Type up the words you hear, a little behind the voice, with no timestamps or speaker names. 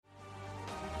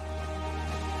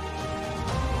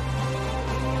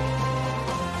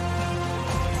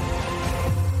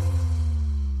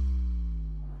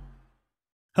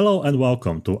Hello and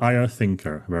welcome to IR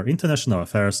Thinker, where international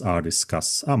affairs are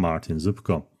discussed. I'm Martin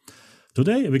Zupko.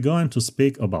 Today we're going to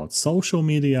speak about social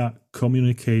media,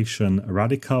 communication,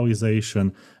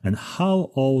 radicalization, and how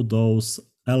all those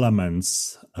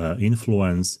elements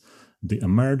influence the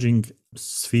emerging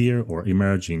sphere or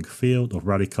emerging field of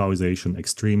radicalization,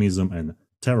 extremism, and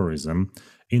terrorism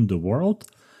in the world,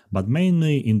 but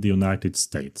mainly in the United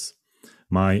States.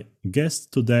 My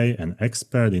guest today, an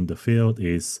expert in the field,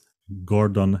 is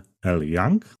Gordon L.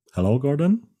 Young. Hello,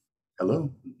 Gordon.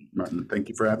 Hello, Martin. Thank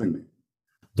you for having me.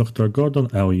 Dr. Gordon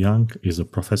L. Young is a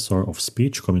professor of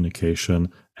speech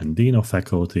communication and dean of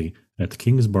faculty at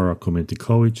Kingsborough Community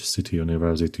College, City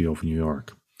University of New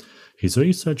York. His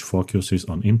research focuses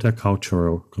on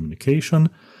intercultural communication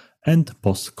and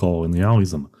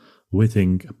post-colonialism,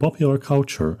 within popular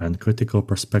culture and critical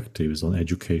perspectives on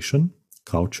education,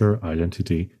 culture,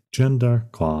 identity, gender,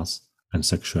 class, and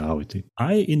sexuality.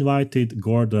 I invited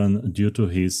Gordon due to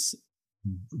his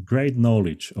great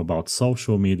knowledge about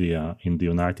social media in the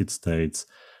United States,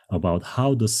 about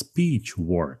how the speech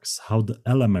works, how the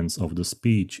elements of the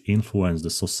speech influence the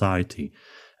society,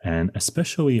 and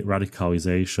especially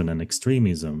radicalization and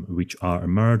extremism, which are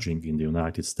emerging in the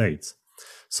United States.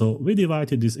 So we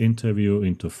divided this interview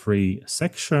into 3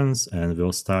 sections, and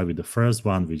we'll start with the first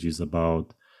one, which is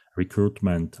about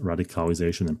recruitment,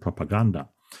 radicalization, and propaganda.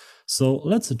 So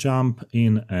let's jump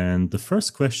in. And the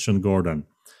first question, Gordon,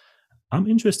 I'm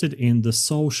interested in the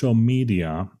social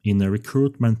media in the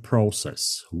recruitment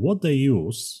process, what they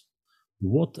use,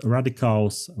 what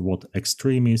radicals, what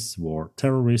extremists or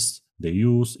terrorists they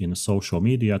use in social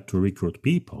media to recruit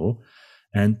people.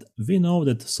 And we know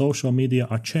that social media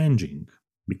are changing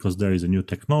because there is a new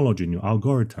technology, new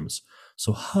algorithms.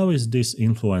 So how is this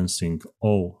influencing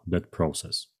all that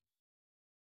process?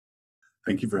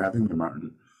 Thank you for having me,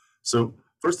 Martin. So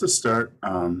first to start,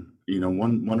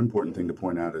 one important thing to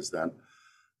point out is that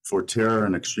for terror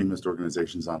and extremist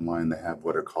organizations online, they have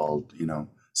what are called,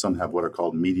 some have what are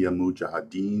called media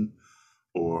mujahideen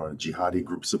or jihadi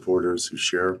group supporters who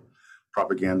share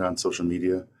propaganda on social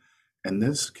media. And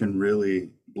this can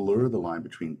really blur the line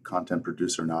between content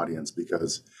producer and audience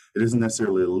because it isn't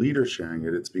necessarily a leader sharing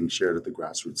it, it's being shared at the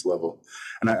grassroots level.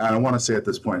 And I want to say at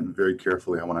this point, very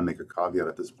carefully, I want to make a caveat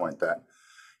at this point that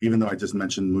even though I just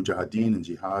mentioned mujahideen and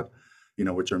jihad,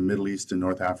 which are Middle East and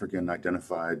North African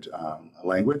identified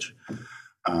language,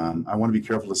 I want to be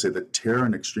careful to say that terror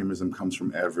and extremism comes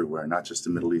from everywhere, not just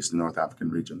the Middle East and North African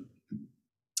region.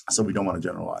 So we don't want to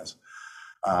generalize.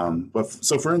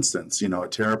 So for instance, a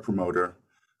terror promoter,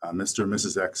 Mr. or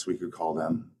Mrs. X, we could call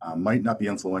them, might not be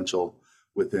influential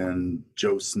within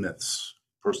Joe Smith's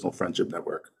personal friendship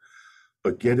network,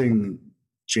 but getting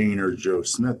Jane or Joe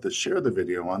Smith to share the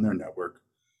video on their network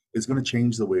is going to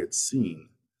change the way it's seen.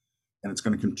 And it's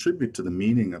going to contribute to the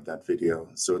meaning of that video.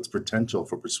 So its potential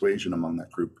for persuasion among that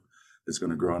group is going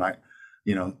to grow. And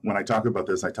when I talk about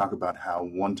this, I talk about how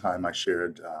one time I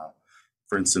shared,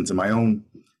 for instance, in my own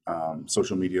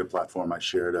social media platform, I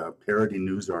shared a parody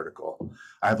news article.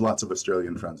 I have lots of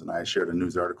Australian friends, and I shared a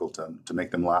news article to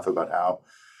make them laugh about how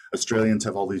Australians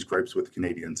have all these gripes with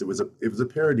Canadians. It was a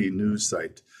parody news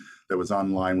site that was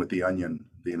online with The Onion,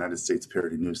 the United States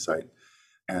parody news site.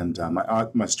 And my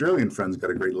Australian friends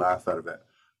got a great laugh out of it.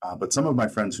 But some of my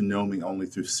friends who know me only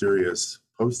through serious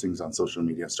postings on social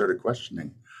media started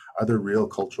questioning, are there real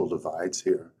cultural divides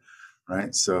here,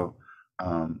 right? So,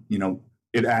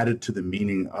 it added to the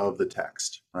meaning of the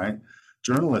text, right?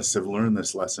 Journalists have learned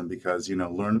this lesson because,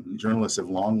 journalists have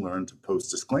long learned to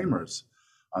post disclaimers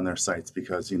on their sites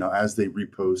because, as they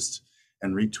repost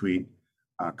and retweet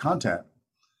content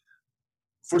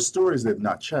for stories they've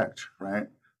not checked, right?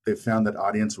 They've found that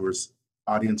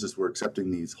audiences were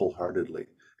accepting these wholeheartedly,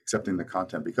 accepting the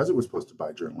content because it was posted by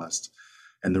a journalist.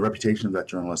 And the reputation of that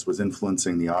journalist was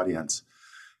influencing the audience.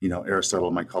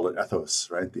 Aristotle might call it ethos,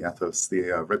 right? The ethos,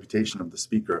 the reputation of the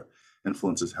speaker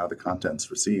influences how the content's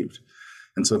received.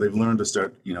 And so they've learned to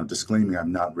start, disclaiming, I've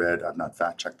not read, I've not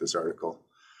fact-checked this article.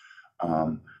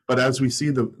 But as we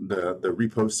see the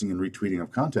reposting and retweeting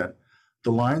of content,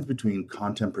 the lines between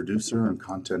content producer and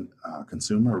content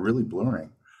consumer are really blurring.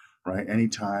 Right?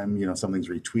 Anytime, something's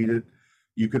retweeted,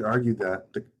 you could argue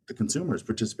that the consumer is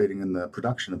participating in the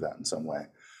production of that in some way.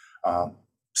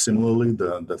 Similarly,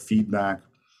 the feedback,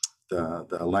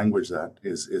 the language that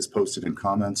is posted in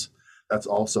comments, that's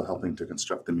also helping to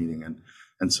construct the meaning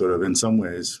and sort of in some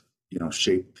ways,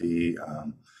 shape the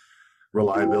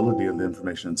reliability of the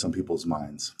information in some people's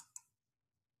minds.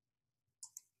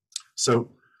 So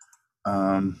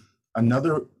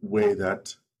another way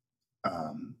that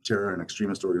terror and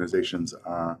extremist organizations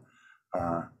are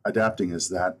adapting is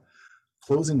that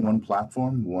closing one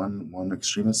platform, one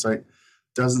extremist site,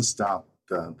 doesn't stop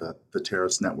the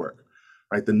terrorist network,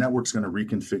 right? The network's going to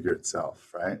reconfigure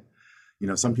itself, right?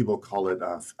 Some people call it,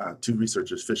 two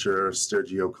researchers, Fisher,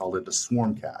 Sergio, called it a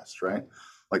swarm cast, right?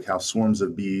 Like how swarms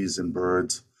of bees and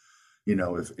birds,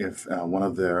 if one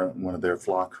of their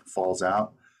flock falls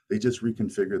out, they just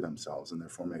reconfigure themselves in their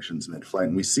formations mid-flight.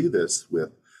 And we see this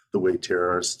with the way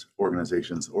terrorist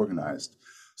organizations organized.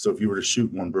 So if you were to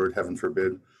shoot one bird, heaven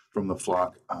forbid, from the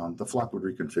flock would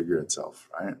reconfigure itself,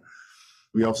 right?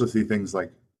 We also see things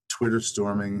like Twitter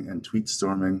storming and tweet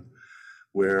storming,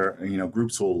 where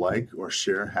groups will like or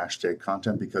share hashtag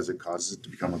content because it causes it to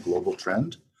become a global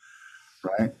trend,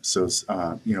 right? So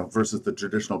versus the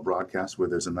traditional broadcast where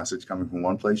there's a message coming from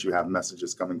one place, you have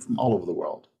messages coming from all over the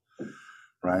world,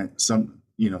 right? Some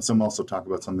also talk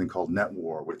about something called net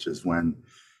war, which is when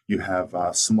you have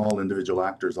small individual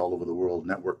actors all over the world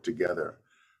network together,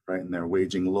 right? And they're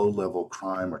waging low-level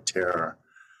crime or terror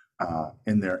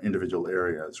in their individual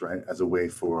areas, right? As a way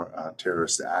for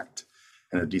terrorists to act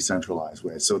in a decentralized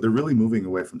way. So they're really moving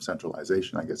away from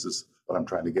centralization, I guess is what I'm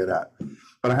trying to get at.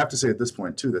 But I have to say at this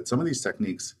point too, that some of these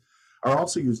techniques are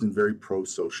also used in very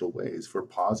pro-social ways for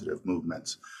positive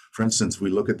movements. For instance, we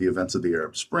look at the events of the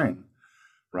Arab Spring,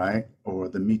 right? Or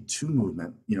the Me Too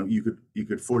movement. You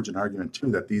could forge an argument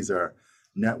too that these are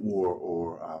net war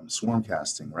or swarm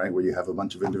casting, right? Where you have a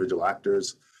bunch of individual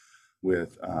actors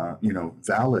with,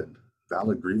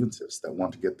 valid grievances that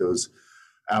want to get those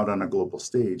out on a global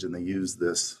stage, and they use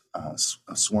this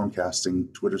swarm casting,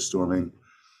 Twitter storming,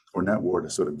 or net war to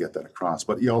sort of get that across.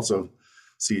 But you also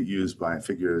see it used by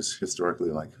figures historically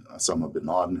like Osama bin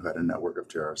Laden, who had a network of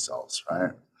terror cells,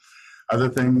 right? Other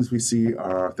things we see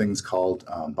are things called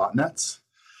botnets,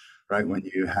 right? When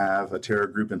you have a terror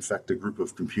group infect a group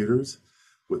of computers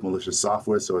with malicious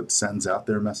software, so it sends out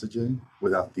their messaging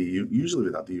usually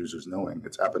without the users knowing.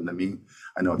 It's happened to me.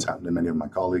 I know it's happened to many of my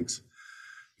colleagues.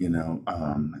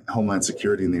 Homeland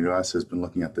Security in the U.S. has been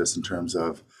looking at this in terms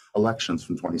of elections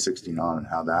from 2016 on, and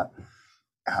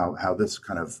how this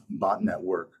kind of bot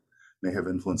network may have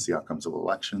influenced the outcomes of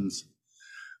elections.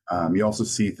 You also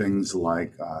see things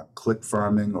like click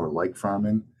farming or like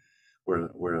farming,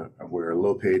 where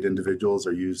low-paid individuals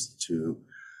are used to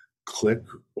click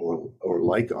or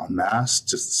like en masse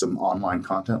just some online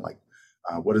content, like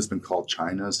what has been called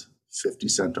China's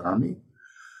 50-cent army,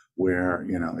 where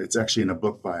it's actually in a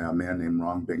book by a man named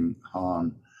Rongbing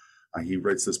Han. He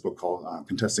writes this book called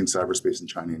Contesting Cyberspace in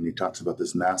China, and he talks about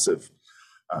this massive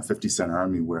 50-cent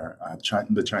army where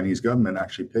the Chinese government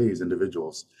actually pays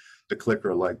individuals to click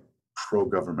or like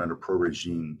pro-government or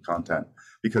pro-regime content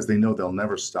because they know they'll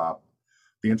never stop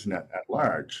the internet at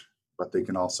large, but they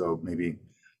can also maybe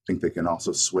think they can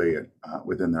also sway it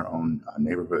within their own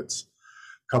neighborhoods.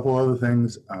 A couple other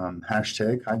things,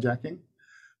 hashtag hijacking.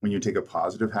 When you take a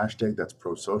positive hashtag that's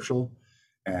pro-social,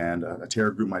 and a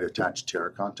terror group might attach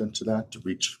terror content to that to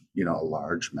reach, a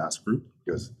large mass group,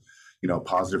 because, a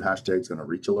positive hashtag is going to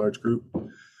reach a large group,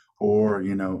 or, a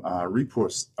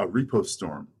repost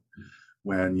storm,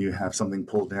 when you have something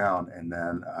pulled down and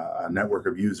then a network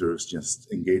of users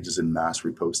just engages in mass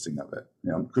reposting of it.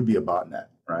 It could be a botnet,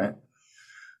 right?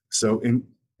 So in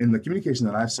the communication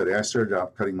that I study, I started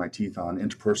out cutting my teeth on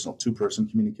interpersonal, two-person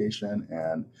communication,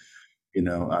 and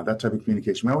that type of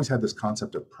communication. We always had this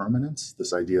concept of permanence,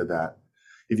 this idea that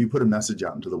if you put a message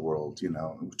out into the world,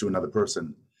 to another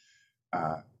person,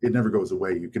 it never goes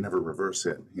away. You can never reverse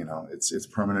it. It's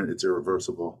permanent, it's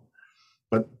irreversible.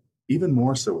 But even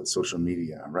more so with social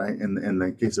media, right? In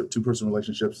the case of two-person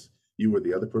relationships, you or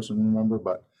the other person, remember,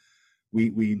 but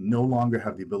we no longer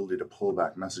have the ability to pull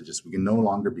back messages. We can no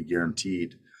longer be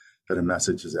guaranteed that a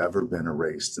message has ever been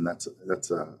erased. And that's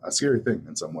a scary thing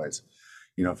in some ways.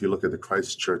 If you look at the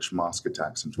Christchurch mosque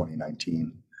attacks in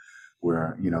 2019,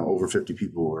 where, over 50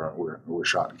 people were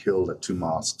shot and killed at two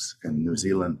mosques in New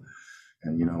Zealand,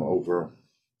 and, over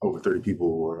 30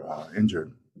 people were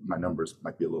injured. My numbers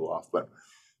might be a little off, but,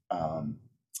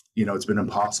 it's been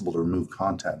impossible to remove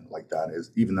content like that.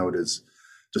 Even though it is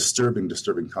disturbing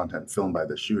content filmed by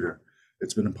the shooter,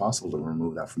 it's been impossible to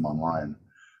remove that from online,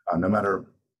 no matter,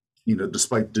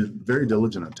 despite very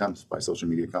diligent attempts by social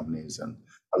media companies and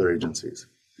other agencies.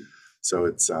 So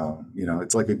it's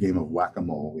like a game of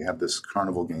whack-a-mole. We have this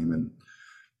carnival game, and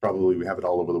probably we have it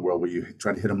all over the world, where you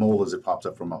try to hit a mole as it pops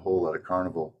up from a hole at a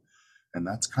carnival. And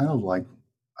that's kind of like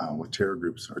what terror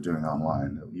groups are doing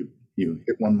online. You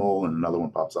hit one mole and another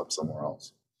one pops up somewhere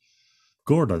else.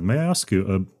 Gordon, may I ask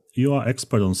you, you are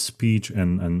expert on speech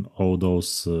and all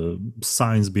those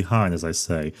signs behind, as I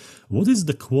say. What is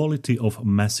the quality of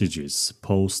messages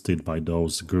posted by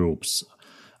those groups?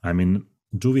 I mean,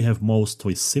 do we have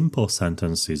mostly simple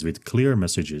sentences with clear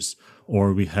messages,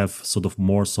 or we have sort of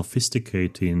more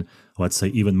sophisticated, let's say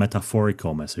even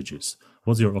metaphorical messages?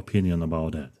 What's your opinion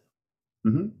about that?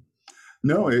 Mm-hmm.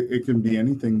 No, it can be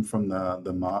anything from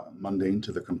the mundane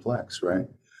to the complex, right?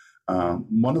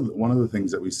 One of the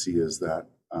things that we see is that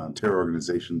terror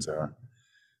organizations are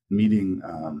meeting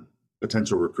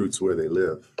potential recruits where they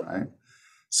live, right?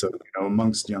 So,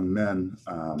 amongst young men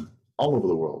all over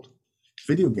the world,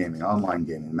 video gaming, online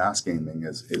gaming, mass gaming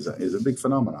is a big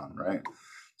phenomenon, right?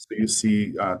 So you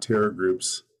see terror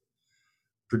groups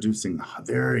producing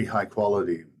very high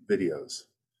quality videos,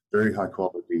 very high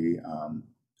quality,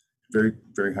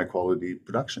 very high quality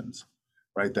productions,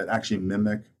 right? That actually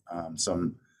mimic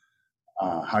some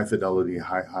high fidelity,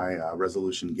 high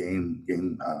resolution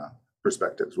game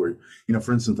perspectives. Where,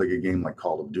 for instance, like a game like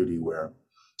Call of Duty, where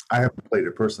I haven't played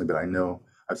it personally, but I know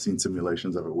I've seen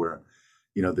simulations of it where,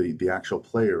 the actual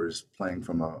player is playing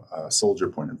from a soldier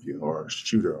point of view, or a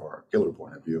shooter or a killer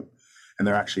point of view, and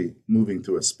they're actually moving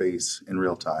through a space in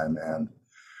real time and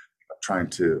trying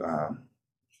to,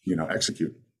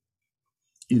 execute.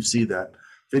 You see that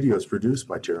videos produced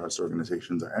by terrorist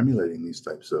organizations are emulating these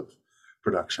types of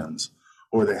productions,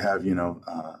 or they have,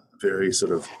 very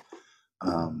sort of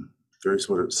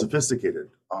sophisticated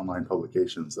online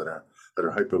publications that are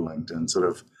hyperlinked, and sort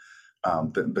of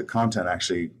the content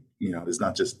actually, is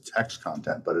not just text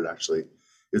content, but it actually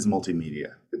is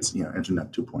multimedia. It's,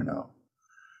 Internet 2.0,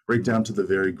 right down to the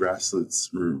very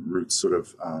grassroots sort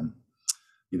of,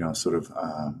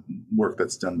 work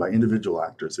that's done by individual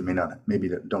actors who maybe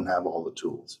don't have all the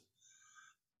tools.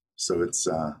 So it's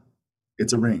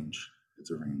a range. It's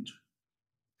a range.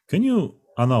 Can you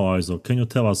analyze, or can you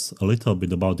tell us a little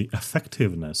bit about the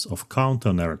effectiveness of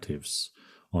counter narratives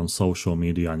on social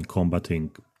media in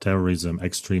combating terrorism,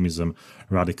 extremism,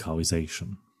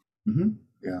 radicalization? Mm-hmm.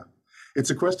 Yeah, it's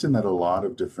a question that a lot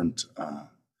of different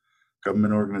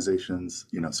government organizations,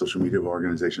 social media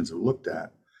organizations have looked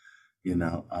at.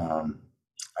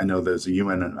 I know there's a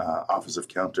UN Office of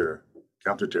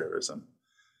Counterterrorism,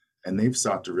 and they've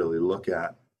sought to really look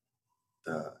at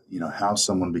how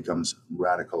someone becomes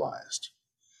radicalized,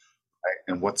 right?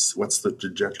 And what's the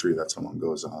trajectory that someone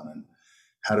goes on, and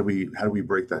how do we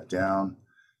break that down?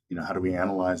 How do we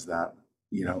analyze that?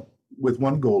 With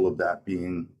one goal of that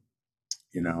being,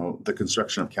 the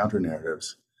construction of counter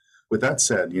narratives. With that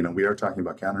said, we are talking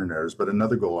about counter narratives, but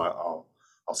another goal I'll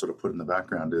sort of put in the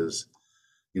background is,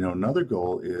 another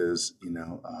goal is,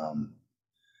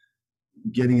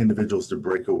 getting individuals to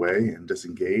break away and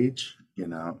disengage. We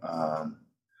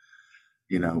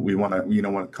want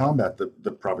to combat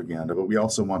the propaganda, but we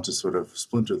also want to sort of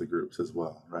splinter the groups as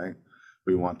well, right?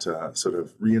 We want to sort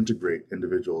of reintegrate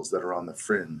individuals that are on the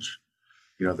fringe,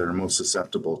 that are most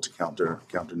susceptible to counter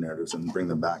narratives, and bring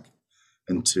them back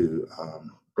into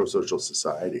pro-social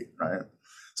society, right?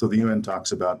 So the UN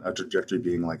talks about a trajectory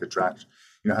being like attraction,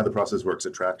 how the process works: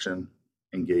 attraction,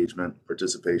 engagement,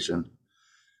 participation.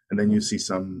 And then you see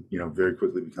some, very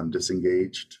quickly become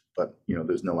disengaged, but,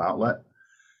 there's no outlet.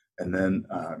 And then,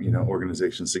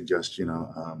 organizations suggest,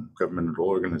 governmental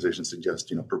organizations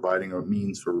suggest, providing a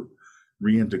means for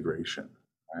reintegration,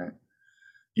 right?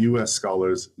 U.S.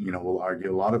 scholars, will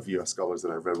argue, a lot of U.S. scholars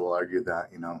that I've read will argue that,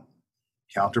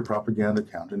 counter propaganda,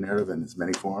 counter narrative in its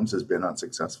many forms has been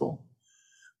unsuccessful.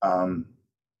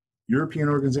 European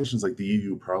organizations like the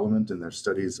EU Parliament, in their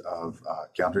studies of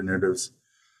counter narratives,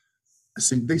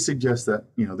 they suggest that,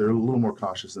 they're a little more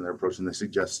cautious in their approach, and they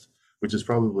suggest, which is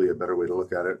probably a better way to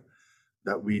look at it,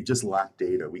 that we just lack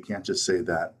data. We can't just say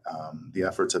that the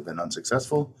efforts have been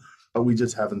unsuccessful, but we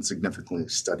just haven't significantly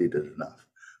studied it enough.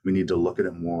 We need to look at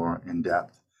it more in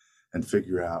depth and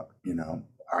figure out,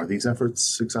 are these efforts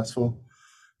successful?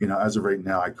 As of right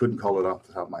now, I couldn't call it off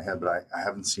the top of my head, but I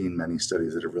haven't seen many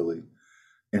studies that have really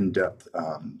in depth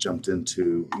jumped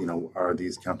into, are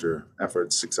these counter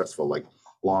efforts successful, like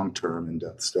long-term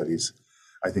in-depth studies.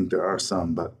 I think there are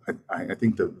some, but I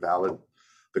think the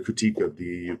critique of the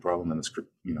EU Parliament is,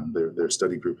 their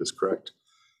study group is correct.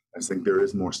 I just think there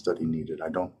is more study needed. I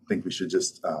don't think we should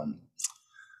just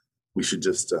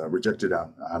reject it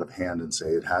out of hand and say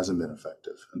it hasn't been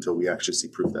effective until we actually see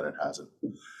proof that it hasn't.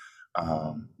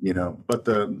 But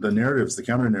the narratives, the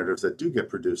counter narratives that do get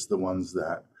produced, the ones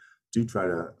that do try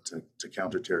to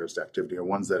counter terrorist activity, are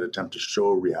ones that attempt to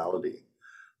show reality,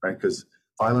 right? Because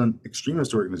violent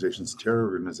extremist organizations, terror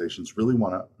organizations, really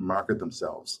want to market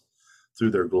themselves through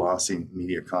their glossy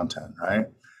media content, right?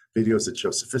 Videos that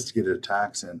show sophisticated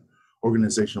attacks and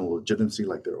organizational legitimacy,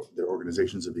 like their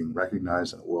organizations are being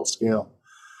recognized on a world scale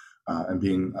and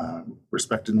being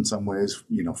respected in some ways,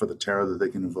 for the terror that they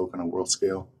can invoke on a world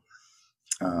scale.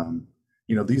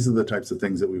 these are the types of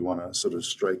things that we want to sort of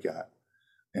strike at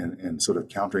and sort of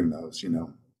countering those.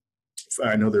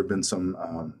 I know there have been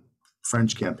some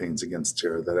French campaigns against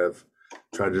terror that have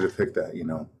tried to depict that.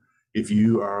 If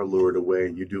you are lured away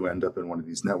and you do end up in one of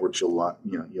these networks,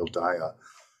 you'll die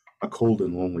a cold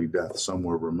and lonely death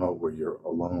somewhere remote where you're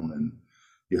alone and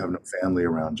you have no family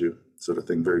around you, sort of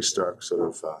thing. Very stark sort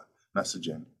of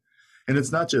messaging. And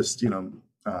it's not just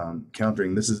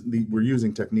countering. We're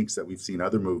using techniques that we've seen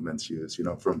other movements use.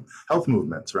 From health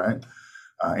movements, right?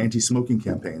 Anti-smoking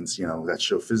campaigns, that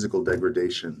show physical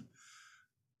degradation,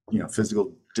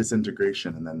 physical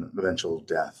disintegration, and then eventual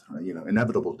death,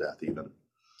 inevitable death even.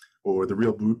 Or the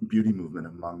real beauty movement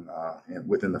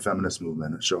within the feminist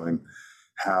movement, showing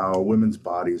how women's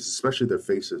bodies, especially their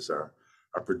faces, are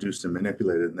produced and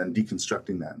manipulated, and then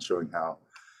deconstructing that and showing how,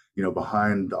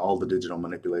 behind all the digital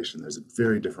manipulation, there's a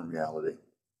very different reality,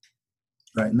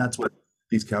 right? And that's what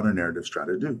these counter narratives try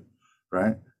to do,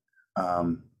 right?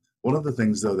 One of the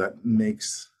things, though, that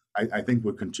I think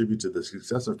would contribute to the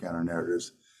success of counter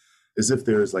narratives is if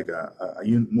there's like a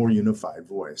more unified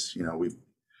voice.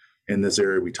 In this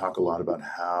area, we talk a lot about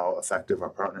how effective are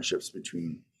partnerships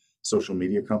between social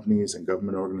media companies and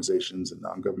government organizations and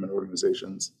non-government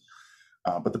organizations.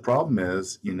 But the problem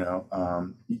is,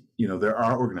 there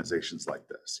are organizations like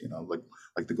this,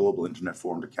 like the Global Internet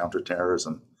Forum to Counter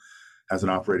Terrorism has an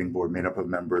operating board made up of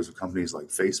members of companies like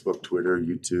Facebook, Twitter,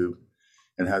 YouTube,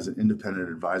 and has an independent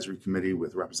advisory committee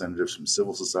with representatives from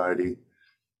civil society,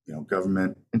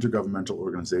 government, intergovernmental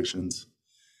organizations.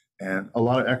 And a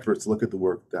lot of experts look at the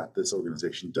work that this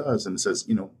organization does and says,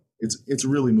 it's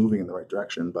really moving in the right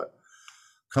direction, but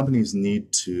companies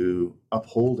need to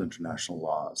uphold international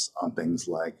laws on things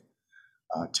like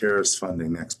terrorist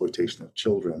funding, exploitation of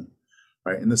children,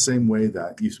 right? In the same way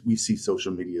that we see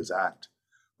social medias act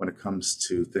when it comes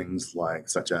to things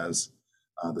such as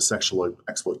the sexual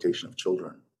exploitation of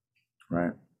children,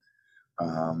 right?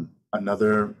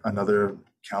 Another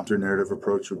counter narrative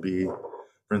approach would be,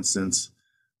 for instance,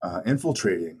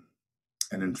 infiltrating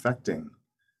and infecting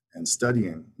and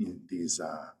studying these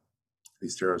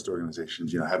terrorist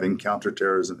organizations, having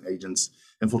counterterrorism agents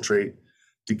infiltrate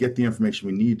to get the information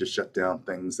we need to shut down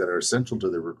things that are essential to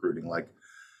their recruiting, like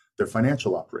their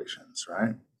financial operations,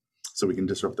 right? So we can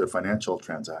disrupt their financial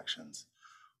transactions,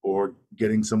 or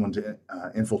getting someone to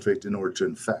infiltrate in order to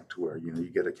infect, where,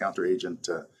 you get a counter agent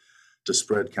to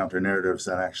spread counter narratives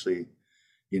that actually,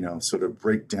 sort of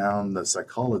break down the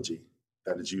psychology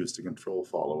that is used to control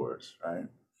followers, right?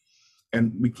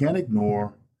 And we can't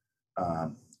ignore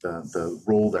the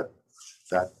role that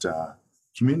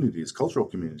communities, cultural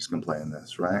communities, can play in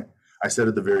this, right? I said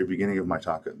at the very beginning of my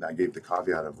talk, and I gave the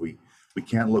caveat of we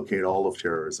can't locate all of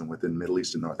terrorism within Middle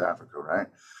East and North Africa, right?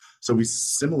 So we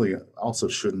similarly also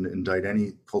shouldn't indict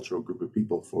any cultural group of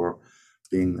people for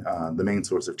being the main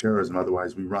source of terrorism.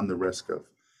 Otherwise, we run the risk of,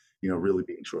 really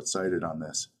being short-sighted on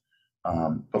this.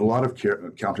 But a lot of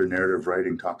counter-narrative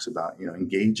writing talks about,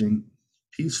 engaging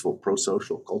peaceful,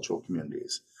 pro-social cultural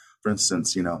communities. For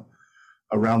instance,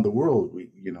 around the world,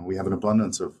 we have an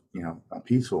abundance of,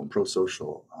 peaceful and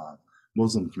pro-social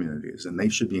Muslim communities, and they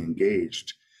should be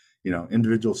engaged.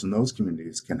 Individuals in those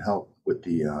communities can help with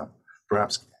the,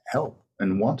 perhaps help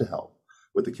and want to help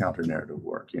with the counter-narrative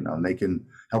work, and they can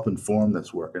help inform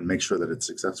this work and make sure that it's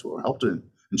successful, or help to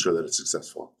ensure that it's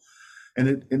successful.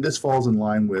 And this falls in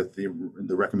line with the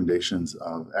recommendations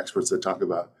of experts that talk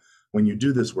about, when you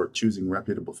do this work, choosing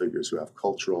reputable figures who have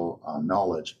cultural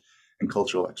knowledge and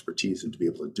cultural expertise, and to be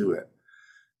able to do it.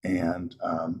 And,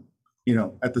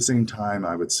 at the same time,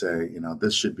 I would say,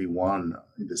 this should be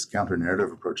this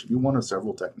counter-narrative approach should be one of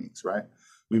several techniques, right?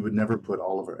 We would never put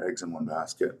all of our eggs in one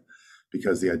basket,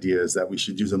 because the idea is that we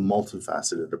should use a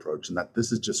multifaceted approach, and that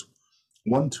this is just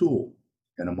one tool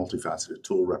in a multifaceted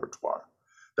tool repertoire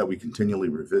that we continually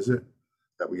revisit,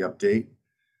 that we update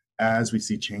as we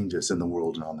see changes in the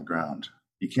world and on the ground.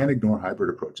 You can't ignore hybrid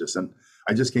approaches. And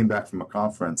I just came back from a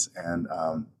conference, and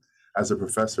as a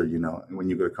professor, when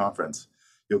you go to a conference,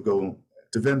 you'll go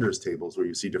to vendors' tables where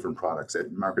you see different products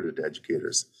marketed to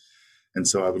educators. And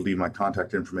so I would leave my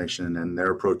contact information, and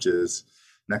their approach is,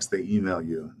 next they email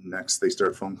you, next they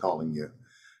start phone calling you,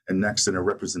 and next in a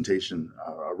representation,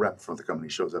 a rep from the company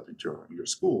shows up at your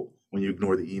school when you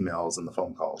ignore the emails and the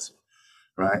phone calls,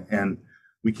 right? And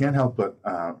we can't help but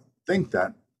think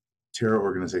that terror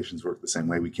organizations work the same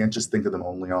way. We can't just think of them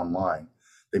only online.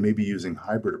 They may be using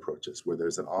hybrid approaches where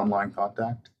there's an online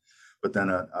contact, but then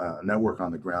a network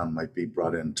on the ground might be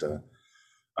brought in to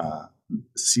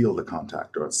seal the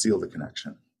contact or seal the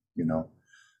connection,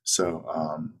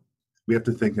 So we have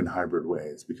to think in hybrid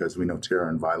ways, because we know terror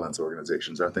and violence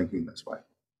organizations are thinking this way.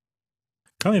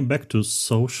 Coming back to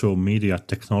social media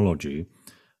technology,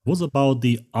 what about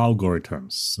the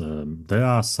algorithms? There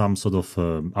are some sort of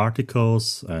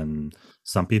articles, and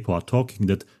some people are talking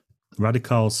that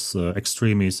radicals,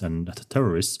 extremists, and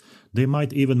terrorists, they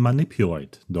might even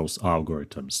manipulate those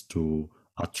algorithms to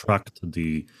attract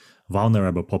the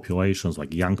vulnerable populations,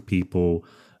 like young people,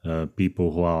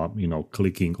 people who are,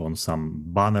 clicking on some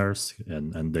banners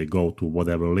and they go to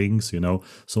whatever links.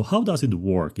 So how does it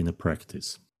work in a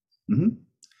practice? Hmm.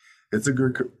 It's a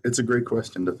great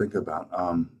question to think about.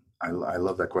 I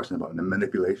love that question about the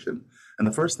manipulation. And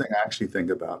the first thing I actually think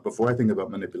about before I think about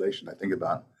manipulation, I think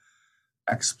about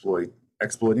exploiting.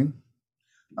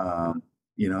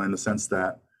 In the sense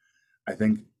that I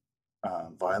think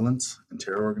violence and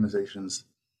terror organizations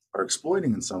are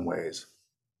exploiting in some ways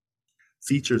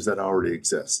features that already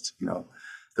exist.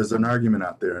 There's an argument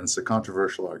out there, and it's a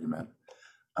controversial argument.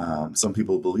 Some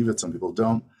people believe it, some people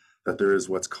don't, that there is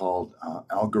what's called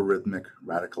algorithmic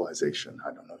radicalization.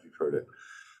 I don't know if you've heard it,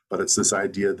 but it's this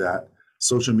idea that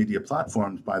social media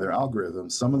platforms, by their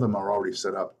algorithms, some of them are already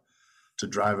set up to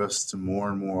drive us to more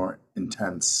and more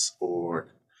intense, or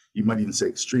you might even say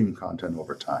extreme content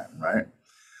over time, right?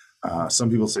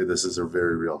 Some people say this is a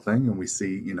very real thing, and we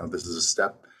see, this is a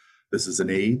step, this is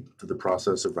an aid to the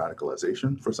process of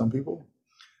radicalization for some people.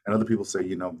 And other people say,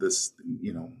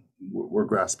 we're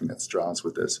grasping at straws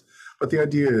with this. But the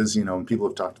idea is, people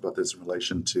have talked about this in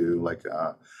relation to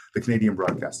the Canadian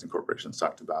Broadcasting Corporation's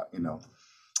talked about,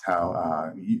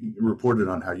 how reported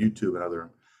on how YouTube and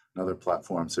other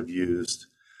platforms have used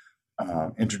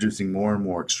introducing more and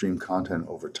more extreme content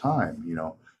over time.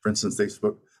 For instance,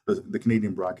 the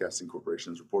Canadian Broadcasting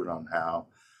Corporation has reported on how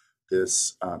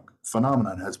this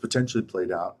phenomenon has potentially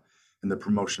played out in the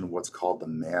promotion of what's called the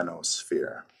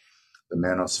manosphere. The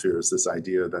manosphere is this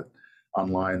idea that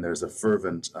online there's a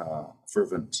fervent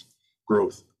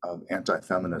growth of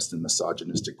anti-feminist and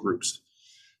misogynistic groups,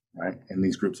 right? And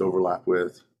these groups overlap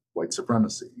with white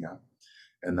supremacy, yeah.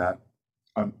 And that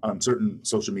on certain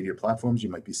social media platforms, you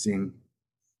might be seeing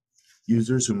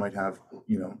users who might have,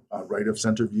 right of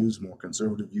center views, more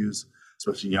conservative views,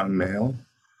 especially young male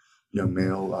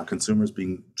consumers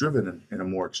being driven in a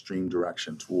more extreme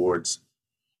direction towards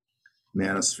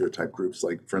manosphere type groups.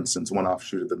 Like, for instance, one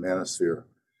offshoot of the manosphere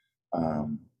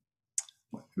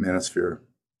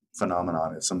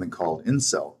phenomenon is something called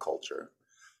incel culture.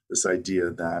 This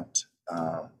idea that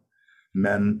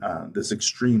this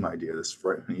extreme idea, this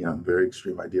very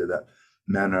extreme idea that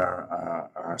men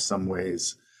are some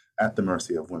ways at the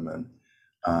mercy of women,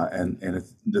 and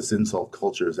this incel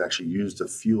culture is actually used to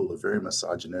fuel a very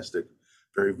misogynistic,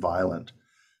 very violent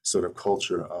sort of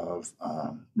culture of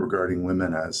regarding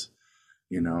women as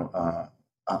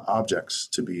objects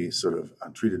to be sort of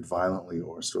treated violently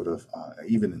or sort of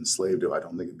even enslaved. I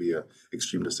don't think it'd be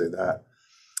extreme to say that.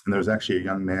 And there was actually a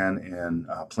young man in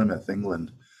Plymouth,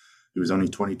 England. He was only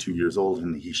 22 years old,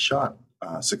 and he shot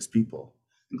 6 people,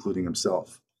 including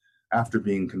himself, after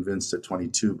being convinced at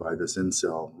 22 by this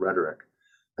incel rhetoric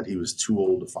that he was too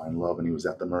old to find love and he was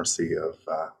at the mercy of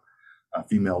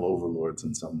female overlords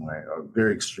in some way.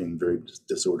 Very extreme, very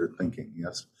disordered thinking,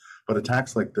 yes. But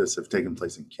attacks like this have taken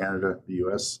place in Canada, the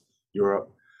US,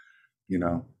 Europe,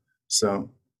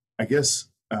 So I guess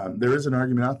there is an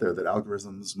argument out there that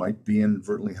algorithms might be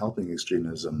inadvertently helping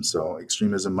extremism. So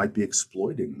extremism might be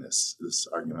exploiting this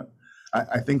argument.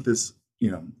 I think this,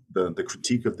 the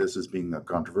critique of this as being a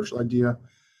controversial idea.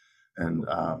 And,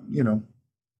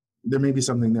 there may be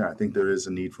something there. I think there is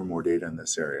a need for more data in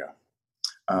this area.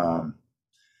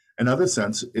 In other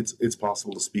sense, it's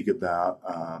possible to speak about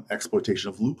exploitation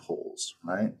of loopholes,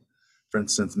 right? For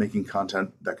instance, making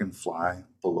content that can fly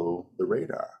below the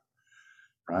radar,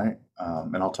 right?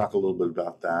 And I'll talk a little bit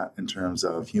about that in terms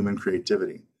of human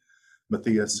creativity.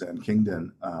 Matthias and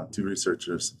Kingdon, 2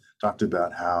 researchers, talked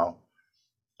about how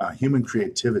human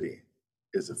creativity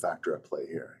is a factor at play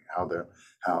here,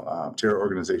 how terror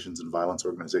organizations and violence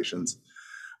organizations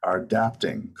are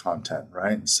adapting content,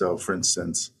 right? So, for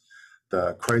instance,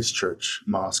 the Christchurch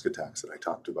mosque attacks that I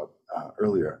talked about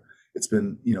earlier, it's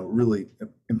been, really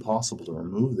impossible to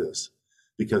remove this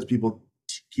because people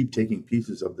keep taking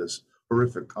pieces of this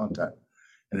horrific content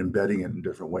and embedding it in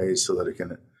different ways so that it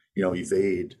can,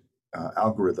 evade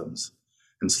algorithms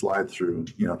and slide through,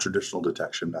 traditional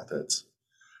detection methods,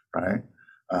 right?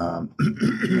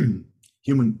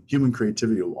 Human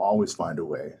creativity will always find a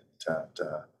way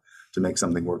to make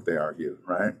something work, they argue,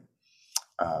 right?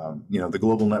 The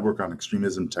Global Network on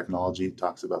Extremism Technology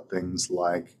talks about things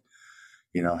like,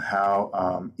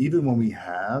 how even when we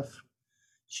have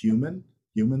humans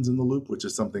in the loop, which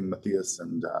is something Matthias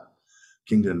and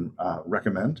Kingdon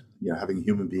recommend, having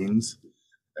human beings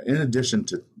in addition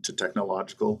to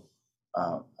technological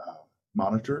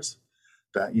monitors,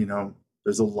 that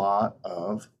there's a lot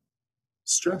of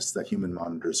stress that human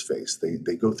monitors face.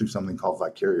 They go through something called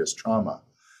vicarious trauma,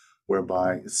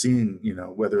 whereby seeing,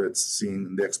 whether it's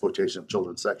seeing the exploitation of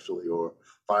children sexually or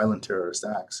violent terrorist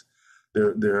acts,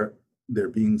 they're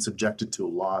being subjected to a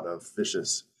lot of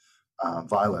vicious,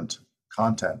 violent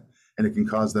content, and it can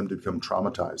cause them to become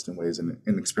traumatized in ways and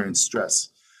experience stress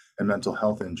and mental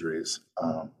health injuries,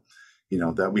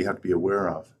 that we have to be aware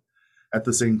of. At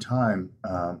the same time,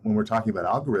 when we're talking about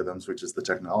algorithms, which is the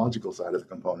technological side of the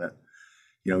component,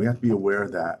 we have to be aware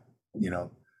that,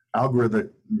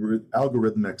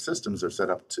 algorithmic systems are set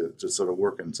up to sort of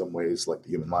work in some ways like the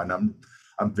human mind.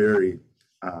 I'm very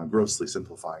grossly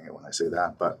simplifying it when I say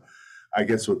that, but I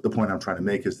guess what the point I'm trying to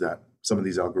make is that some of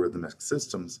these algorithmic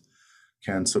systems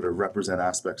can sort of represent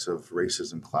aspects of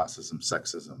racism, classism,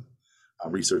 sexism.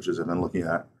 Researchers have been looking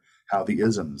at how the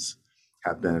isms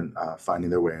have been finding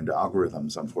their way into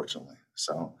algorithms, unfortunately.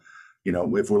 So,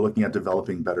 if we're looking at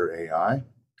developing better AI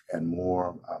and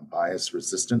more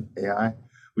bias-resistant AI,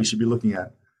 we should be looking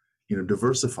at,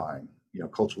 diversifying,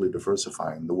 culturally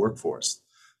diversifying the workforce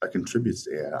that contributes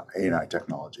to AI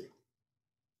technology.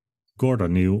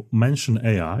 Gordon, you mentioned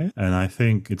AI, and I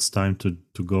think it's time to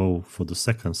go for the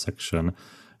second section,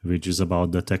 which is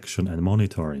about detection and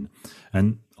monitoring.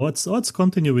 And let's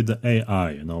continue with the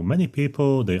AI. Many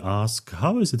people, they ask,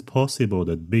 how is it possible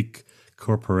that big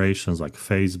corporations like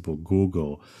Facebook,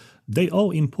 Google, they all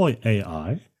employ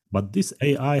AI, but this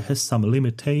AI has some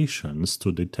limitations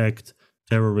to detect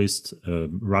terrorist,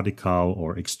 radical,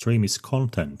 or extremist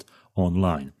content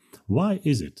online. Why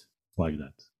is it like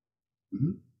that?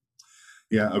 Mm-hmm.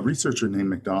 Yeah, a researcher named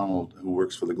McDonald, who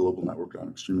works for the Global Network on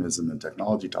Extremism and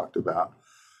Technology, talked about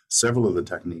several of the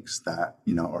techniques that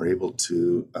are able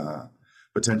to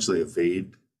potentially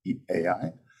evade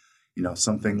AI.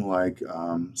 Something like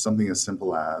something as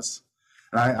simple as,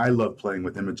 and I love playing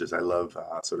with images. I love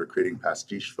sort of creating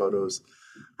pastiche photos,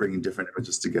 bringing different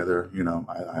images together.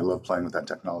 I love playing with that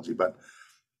technology. But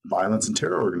violence and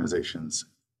terror organizations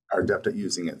are adept at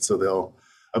using it. So they'll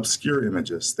obscure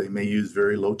images. They may use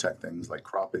very low-tech things like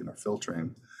cropping or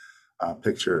filtering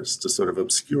pictures to sort of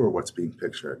obscure what's being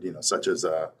pictured, such as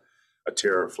a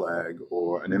terror flag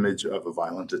or an image of a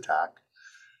violent attack,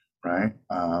 right?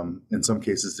 In some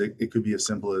cases, it could be as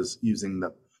simple as using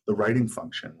the writing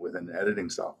function within editing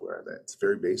software that's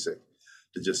very basic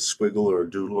to just squiggle or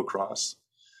doodle across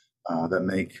that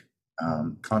make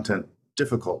content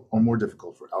difficult or more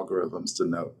difficult for algorithms to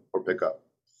note or pick up.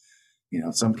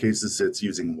 In some cases, it's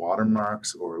using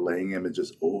watermarks or laying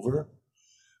images over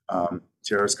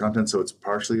terrorist content, so it's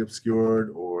partially obscured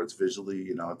or it's visually,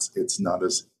 it's not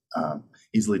as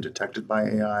easily detected by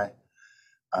AI.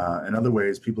 In other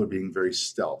ways, people are being very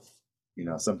stealth.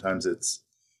 Sometimes it's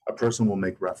a person will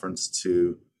make reference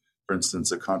to, for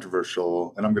instance, a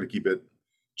controversial, and I'm going to keep it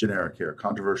generic here,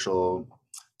 controversial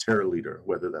terror leader,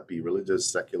 whether that be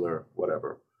religious, secular,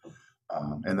 whatever.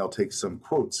 And they'll take some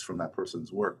quotes from that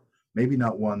person's work, maybe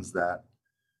not ones that,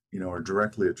 are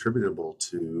directly attributable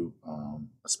to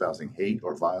espousing hate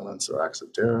or violence or acts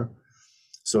of terror.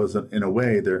 So in a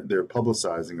way, they're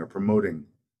publicizing or promoting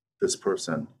this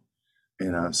person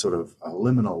in a sort of a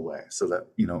liminal way, so that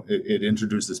it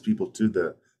introduces people to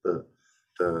the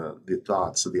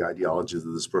thoughts or the ideologies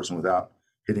of this person without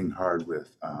hitting hard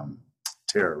with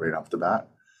terror right off the bat.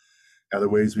 Other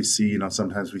ways we see,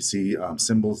 sometimes we see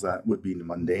symbols that would be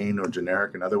mundane or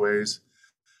generic in other ways.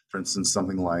 For instance,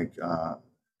 something like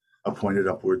a pointed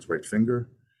upwards right finger,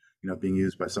 being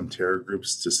used by some terror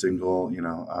groups to signal,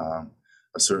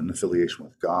 a certain affiliation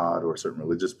with God or a certain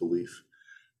religious belief,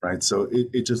 right? So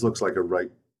it just looks like a right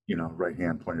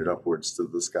hand pointed upwards to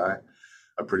the sky,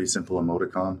 a pretty simple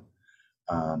emoticon,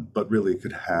 but really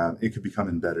it could become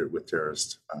embedded with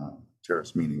terrorist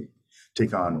meaning,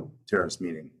 take on terrorist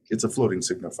meaning. It's a floating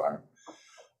signifier.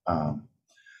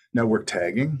 Network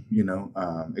tagging,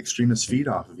 extremists feed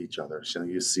off of each other. So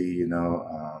you see,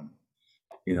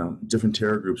 different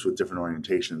terror groups with different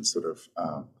orientations sort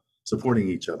of supporting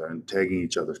each other and tagging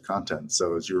each other's content.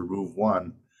 So as you remove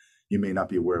one, you may not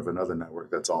be aware of another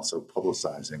network that's also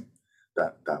publicizing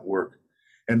that work.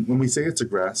 And when we say it's a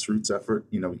grassroots effort,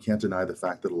 we can't deny the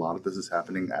fact that a lot of this is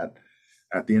happening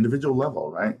at the individual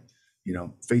level, right?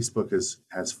 Facebook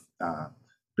has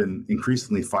been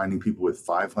increasingly finding people with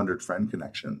 500 friend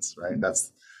connections, right?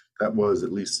 That was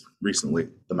at least recently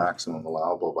the maximum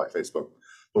allowable by Facebook.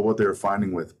 But what they were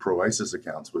finding with pro-ISIS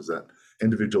accounts was that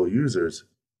individual users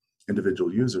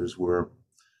were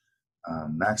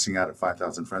maxing out at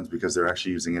 5,000 friends because they're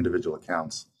actually using individual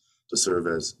accounts to serve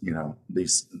as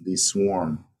these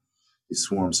swarm these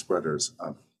swarm spreaders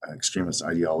of extremist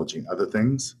ideology and other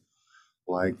things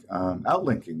like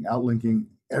outlinking. Outlinking,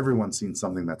 everyone's seen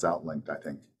something that's outlinked, I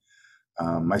think.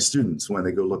 My students, when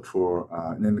they go look for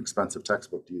an inexpensive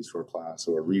textbook to use for a class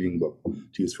or a reading book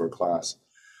to use for a class,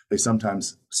 they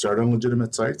sometimes start on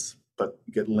legitimate sites, but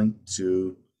get linked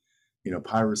to,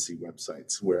 piracy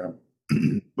websites where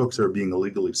books are being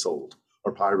illegally sold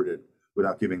or pirated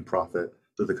without giving profit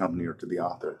to the company or to the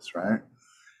authors, right?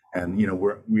 And we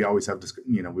would always have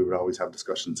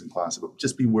discussions in class about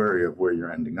just be wary of where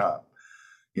you're ending up.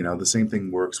 The same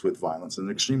thing works with violence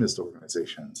and extremist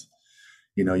organizations.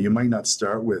 You might not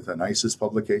start with an ISIS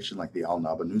publication like the Al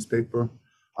Naba newspaper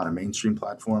on a mainstream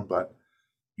platform, but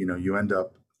you end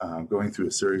up going through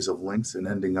a series of links and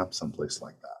ending up someplace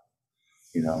like that.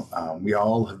 We've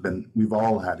all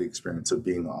had the experience of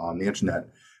being on the internet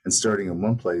and starting in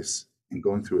one place and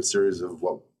going through a series of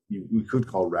what we could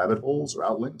call rabbit holes or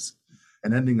outlinks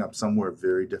and ending up somewhere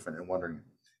very different and wondering,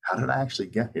 how did I actually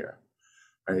get here?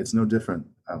 Right? It's no different.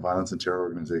 Violence and terror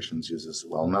organizations use this as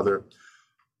well.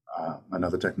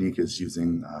 Another technique is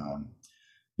using,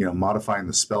 modifying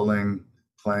the spelling,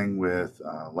 playing with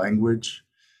language,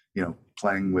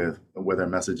 playing with whether a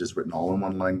message is written all in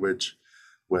one language,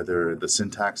 whether the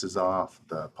syntax is off,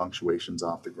 the punctuation's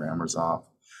off, the grammar's off,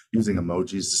 using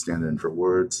emojis to stand in for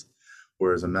words.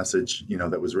 Whereas a message,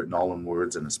 that was written all in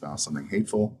words and espoused something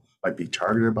hateful might be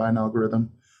targeted by an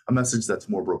algorithm. A message that's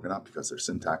more broken up because their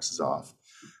syntax is off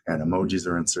and emojis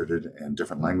are inserted in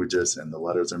different languages and the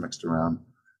letters are mixed around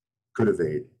could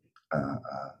evade an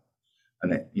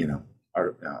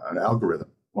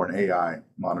algorithm or an AI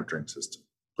monitoring system,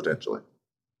 potentially.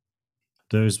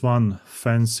 There is one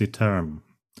fancy term,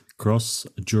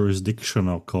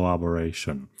 cross-jurisdictional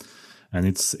collaboration. And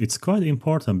it's quite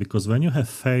important because when you have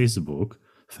Facebook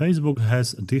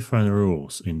has different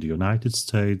rules in the United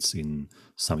States, in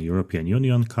some European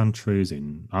Union countries,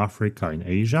 in Africa, in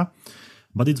Asia,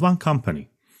 but it's one company.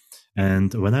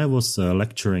 And when I was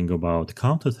lecturing about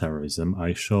counterterrorism,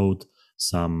 I showed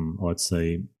some, let's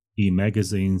say,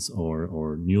 e-magazines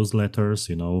or newsletters,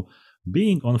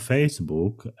 being on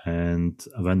Facebook. And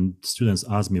when students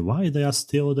ask me why they are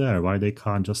still there, why they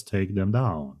can't just take them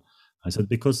down, I said,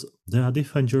 because there are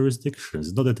different jurisdictions.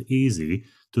 It's not that easy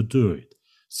to do it.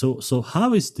 So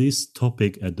how is this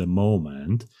topic at the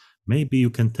moment? Maybe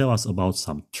you can tell us about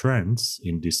some trends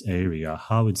in this area,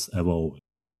 how it's evolving.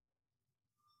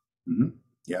 Mm-hmm.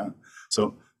 Yeah.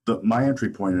 So my entry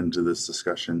point into this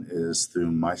discussion is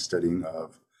through my studying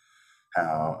of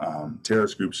how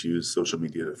terrorist groups use social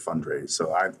media to fundraise.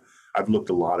 So I've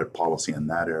looked a lot at policy in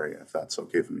that area, if that's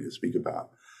okay for me to speak about.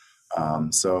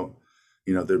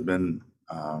 There've been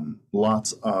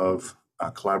lots of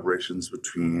collaborations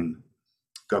between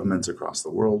governments across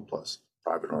the world, plus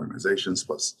private organizations,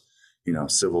 plus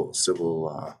civil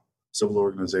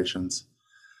organizations,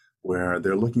 where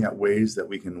they're looking at ways that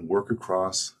we can work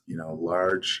across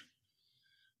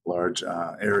large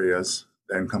areas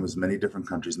that encompass many different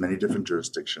countries, many different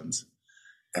jurisdictions,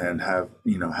 and have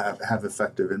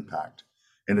effective impact.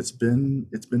 And it's been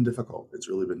difficult. It's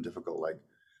really been difficult. Like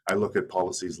I look at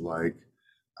policies like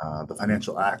the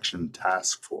Financial Action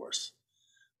Task Force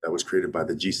that was created by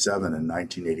the G7 in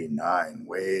 1989,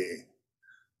 way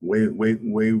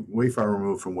far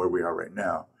removed from where we are right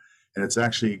now. And it's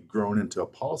actually grown into a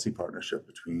policy partnership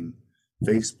between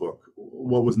Facebook,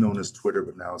 what was known as Twitter,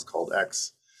 but now is called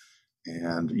X,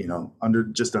 and under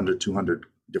 200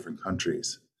 different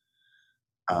countries.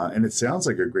 And it sounds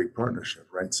like a great partnership,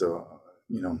 right? So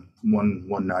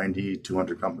 190,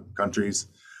 200 countries,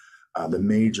 the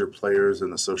major players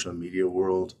in the social media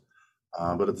world,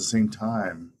 but at the same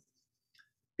time,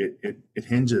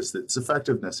 its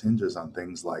effectiveness hinges on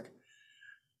things like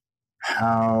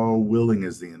how willing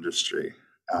is the industry,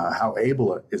 how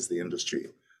able is the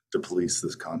industry to police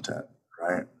this content,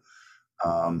 right?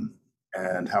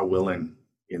 And how willing,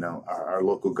 our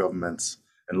local governments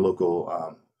and local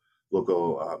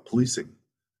policing,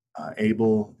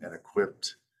 able and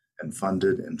equipped and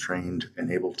funded and trained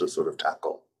and able to sort of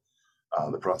tackle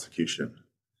the prosecution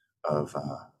of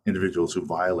individuals who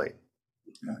violate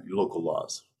local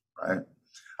laws, right?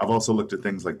 I've also looked at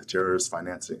things like the Terrorist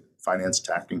Finance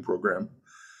Tracking Program.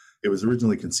 It was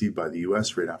originally conceived by the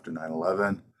US right after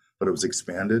 9/11, but it was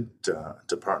expanded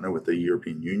to partner with the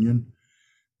European Union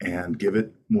and give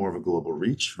it more of a global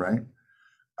reach, right?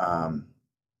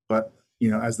 But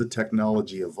as the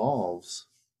technology evolves,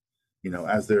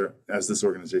 as this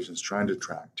organization is trying to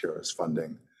track terrorist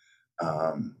funding,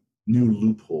 new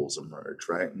loopholes emerge,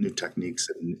 right? New techniques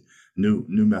and new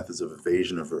methods of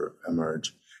evasion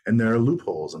emerge. And there are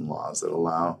loopholes in laws that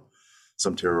allow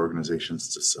some terror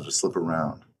organizations to sort of slip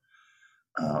around.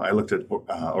 I looked at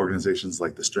organizations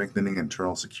like the Strengthening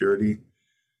Internal Security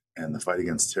and the Fight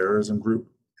Against Terrorism Group,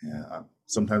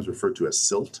 sometimes referred to as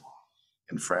SILT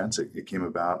in France. It came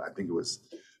about, I think it was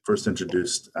first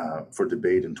introduced for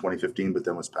debate in 2015, but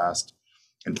then was passed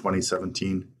in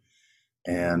 2017.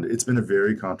 And it's been a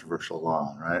very controversial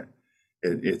law, right?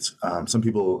 It's some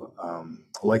people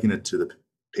liken it to the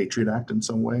Patriot Act in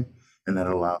some way, and that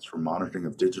allows for monitoring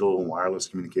of digital and wireless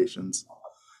communications.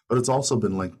 But it's also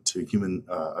been linked to human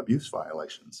abuse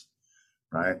violations,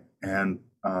 right? And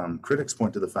critics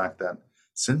point to the fact that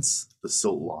since the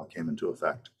SILT law came into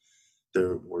effect,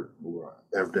 there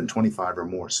have been 25 or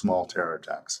more small terror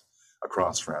attacks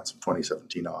across France from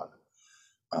 2017 on.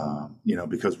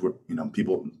 Because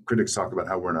critics talk about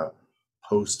how we're in a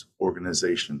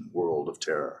post-organization world of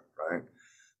terror, right?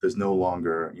 There's no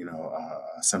longer,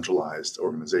 a centralized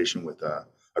organization with a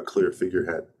clear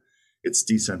figurehead. It's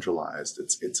decentralized.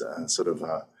 It's a sort of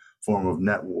a form of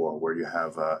net war where you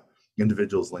have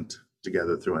individuals linked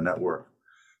together through a network,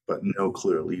 but no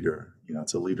clear leader.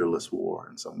 It's a leaderless war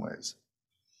in some ways.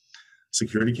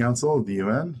 Security Council of the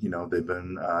UN, they've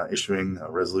been issuing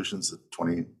resolutions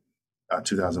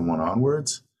 2001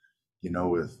 onwards,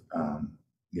 with,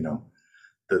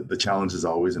 the challenge is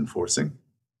always enforcing,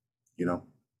 the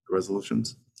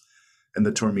resolutions. And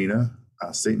the Taormina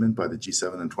statement by the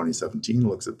G7 in 2017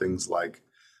 looks at things like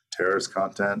terrorist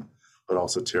content, but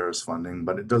also terrorist funding,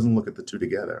 but it doesn't look at the two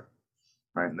together,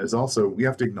 right? And there's also, we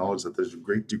have to acknowledge that there's a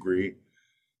great degree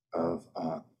of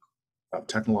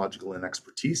technological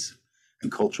inexpertise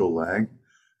and cultural lag.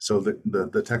 So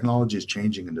the technology is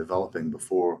changing and developing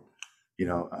before,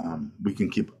 we can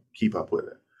keep up with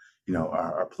it.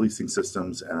 Our policing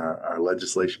systems and our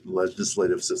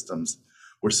legislative systems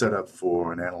were set up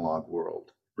for an analog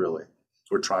world, really.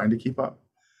 We're trying to keep up,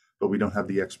 but we don't have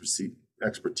the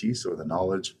expertise or the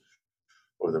knowledge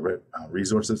or the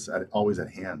resources always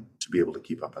at hand to be able to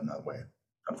keep up in that way,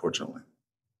 unfortunately.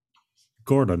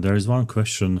 Gordon, there is one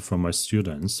question from my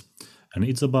students, and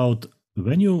it's about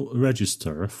when you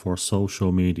register for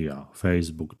social media,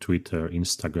 Facebook, Twitter,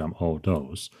 Instagram, all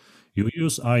those, you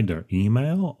use either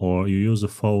email or you use a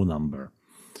phone number.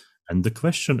 And the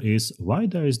question is why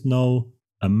there is no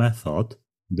a method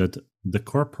that the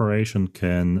corporation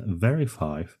can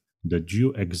verify that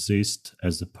you exist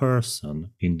as a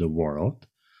person in the world.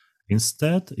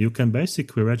 Instead, you can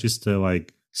basically register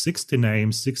like 60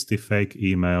 names, 60 fake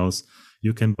emails.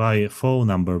 You can buy a phone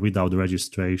number without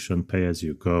registration, pay as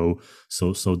you go.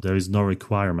 So there is no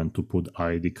requirement to put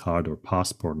ID card or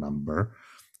passport number.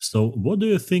 So what do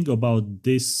you think about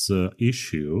this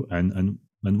issue and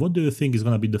what do you think is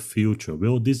going to be the future?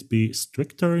 Will this be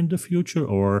stricter in the future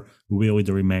or will it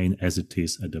remain as it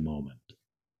is at the moment?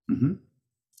 Mm-hmm.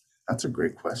 That's a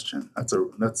great question. I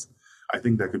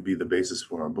think that could be the basis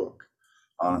for our book,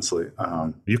 honestly.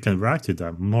 You can write it.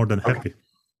 I'm more than happy.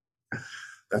 Okay.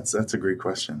 That's a great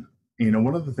question.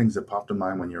 One of the things that popped in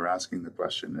mind when you're asking the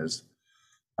question is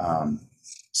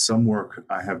some work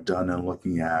I have done in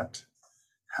looking at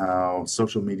how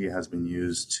social media has been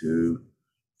used to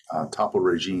topple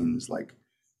regimes, like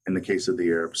in the case of the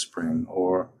Arab Spring,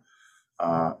 or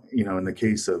in the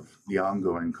case of the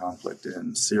ongoing conflict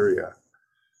in Syria,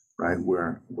 right,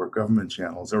 where government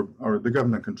channels or the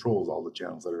government controls all the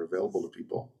channels that are available to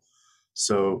people.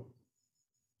 So,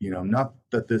 not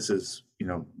that this is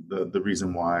the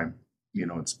reason why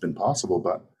it's been possible,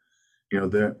 but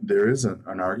there is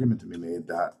an argument to be made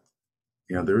that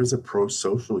there is a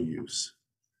pro-social use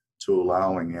to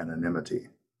allowing anonymity,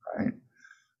 right?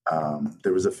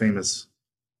 There was a famous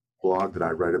blog that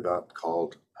I write about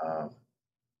called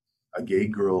A Gay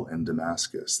Girl in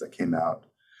Damascus that came out,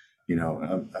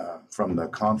 from the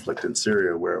conflict in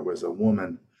Syria, where it was a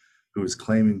woman who was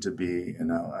claiming to be an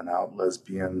out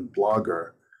lesbian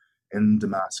blogger in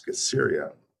Damascus,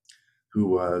 Syria, who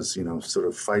was, sort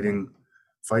of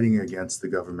fighting against the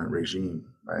government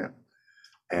regime, right?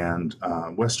 And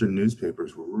Western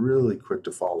newspapers were really quick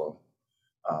to follow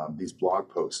these blog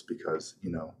posts because,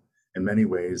 in many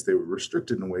ways they were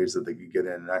restricted in ways that they could get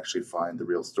in and actually find the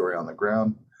real story on the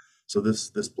ground. So this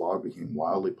blog became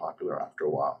wildly popular after a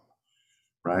while,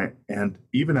 right? And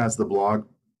even as the blog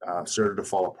started to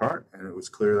fall apart and it was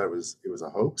clear that it was a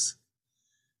hoax,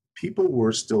 people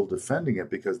were still defending it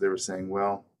because they were saying,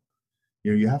 well,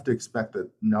 you have to expect that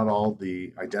not all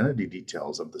the identity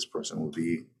details of this person will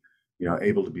be,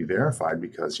 able to be verified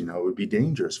because, it would be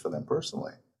dangerous for them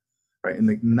personally, right?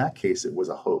 In that case, it was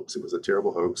a hoax. It was a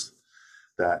terrible hoax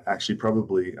that actually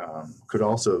probably could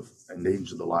also have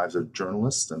endangered the lives of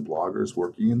journalists and bloggers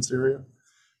working in Syria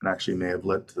and actually may have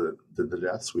led to the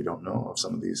deaths, we don't know, of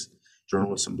some of these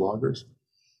journalists and bloggers.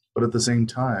 But at the same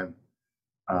time,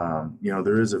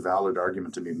 there is a valid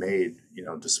argument to be made,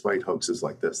 despite hoaxes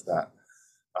like this, that,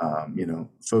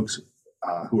 folks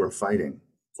who are fighting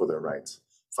for their rights,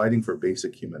 fighting for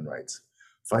basic human rights,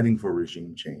 fighting for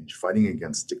regime change, fighting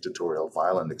against dictatorial,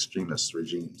 violent, extremist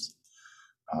regimes,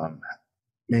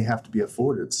 may have to be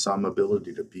afforded some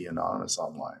ability to be anonymous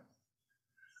online.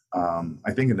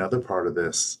 I think another part of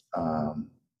this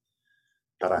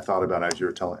that I thought about as you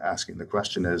were asking the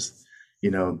question is,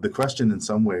 the question in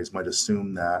some ways might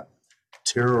assume that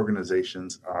terror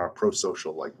organizations are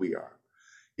pro-social like we are.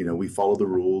 We follow the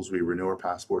rules, we renew our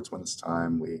passports when it's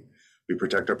time, we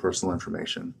protect our personal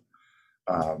information.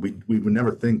 We would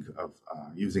never think of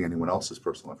using anyone else's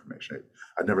personal information.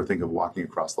 I'd never think of walking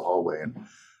across the hallway and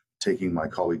taking my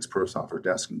colleague's purse off her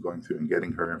desk and going through and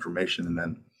getting her information and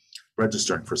then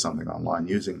registering for something online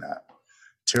using that.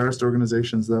 Terrorist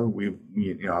organizations, though,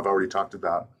 I've already talked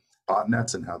about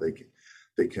botnets and how they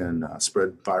can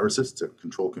spread viruses to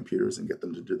control computers and get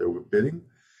them to do their bidding.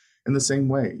 In the same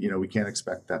way, we can't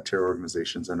expect that terror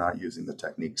organizations are not using the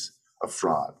techniques of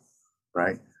fraud,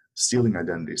 right? Stealing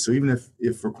identity. So even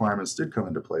if requirements did come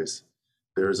into place,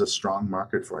 there is a strong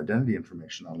market for identity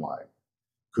information online.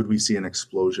 Could we see an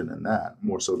explosion in that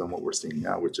more so than what we're seeing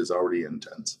now, which is already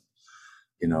intense?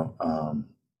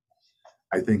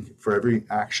 I think for every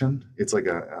action, it's like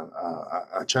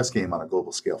a chess game on a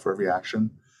global scale. For every action,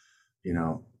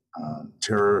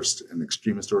 terrorist and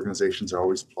extremist organizations are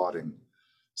always plotting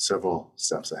several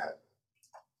steps ahead.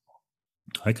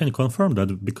 I can confirm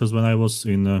that because when I was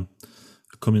in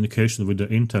communication with the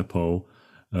Interpol,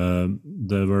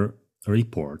 there were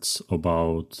reports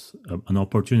about an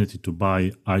opportunity to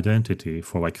buy identity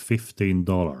for like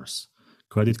 $15.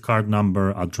 Credit card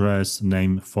number, address,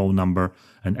 name, phone number,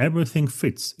 and everything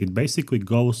fits. It basically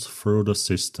goes through the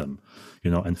system,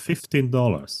 and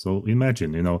 $15. So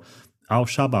imagine,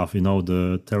 Al-Shabaab,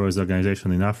 the terrorist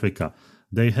organization in Africa,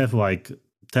 they have like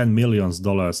 $10 million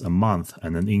a month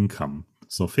and an income.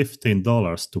 So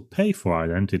 $15 to pay for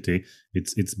identity,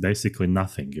 it's basically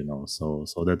nothing, So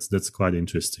that's quite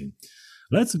interesting.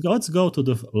 Let's go to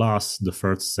the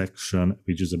first section,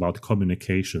 which is about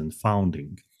communication and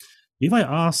founding. If I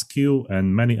ask you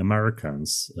and many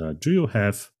Americans, do you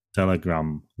have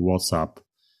Telegram, WhatsApp,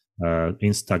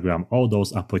 Instagram, all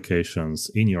those applications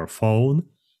in your phone?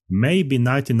 Maybe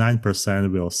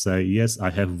 99% will say, yes,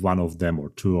 I have one of them or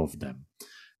two of them.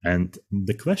 And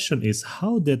the question is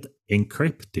how that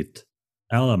encrypted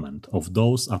element of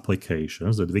those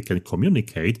applications that we can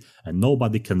communicate and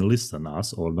nobody can listen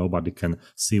us or nobody can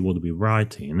see what we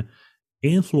write in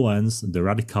influence the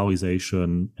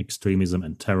radicalization, extremism,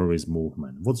 and terrorism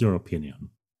movement. What's your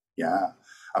opinion? Yeah,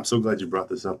 I'm so glad you brought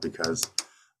this up because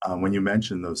when you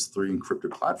mentioned those three encrypted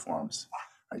platforms,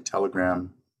 right,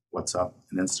 Telegram, WhatsApp,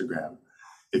 and Instagram,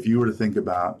 if you were to think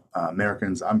about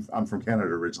Americans, I'm from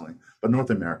Canada originally, but North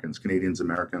Americans, Canadians,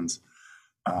 Americans,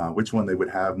 which one they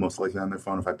would have most likely on their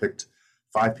phone. If I picked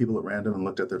 5 people at random and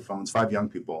looked at their phones, 5 young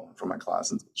people from my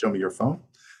class, and show me your phone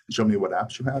and show me what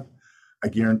apps you have, I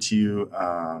guarantee you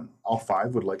all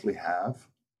 5 would likely have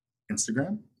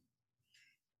Instagram.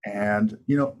 And,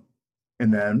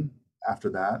 and then after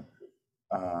that,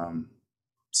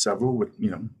 several would,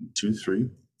 2, 3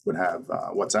 would have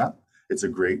WhatsApp. It's a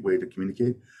great way to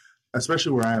communicate,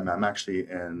 especially where I am. I'm actually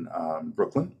in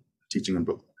Brooklyn, teaching in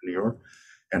Brooklyn, New York.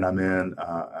 And I'm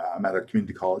at a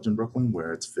community college in Brooklyn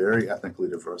where it's very ethnically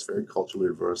diverse, very culturally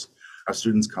diverse. Our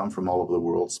students come from all over the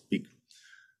world, speak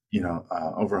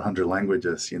over 100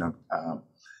 languages.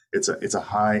 It's a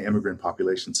high immigrant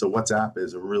population. So WhatsApp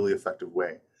is a really effective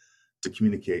way to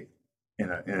communicate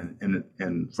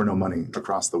in for no money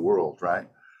across the world, right?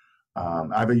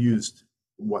 I've used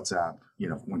WhatsApp,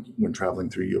 when traveling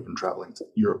through Europe and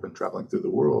traveling through the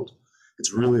world.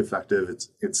 It's really effective.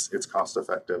 It's cost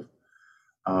effective.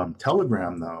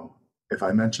 Telegram, though, if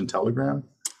I mention Telegram,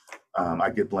 I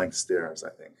get blank stares. I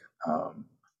think.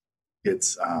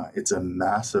 It's a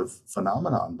massive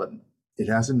phenomenon, but it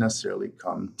hasn't necessarily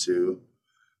come to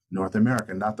North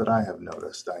America. Not that I have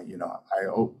noticed.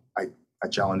 I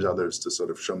challenge others to sort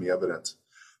of show me evidence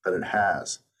that it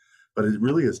has, but it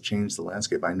really has changed the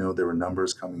landscape. I know there were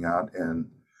numbers coming out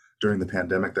during the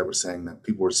pandemic that were saying that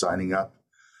people were signing up,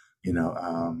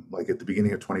 like at the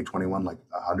beginning of 2021, like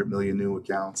 100 million new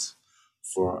accounts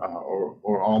for,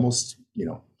 or almost,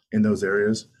 in those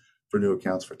areas for new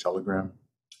accounts for Telegram.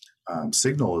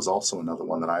 Signal is also another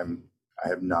one that I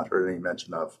have not heard any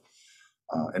mention of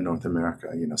in North America.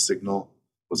 Signal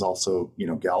was also,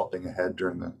 galloping ahead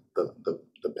during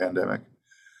the pandemic.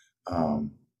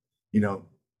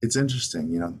 It's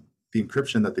interesting, the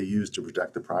encryption that they use to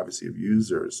protect the privacy of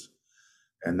users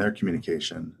and their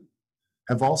communication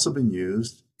have also been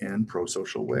used in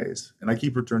pro-social ways. And I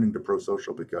keep returning to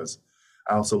pro-social because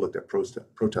I also looked at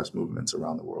protest movements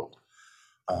around the world.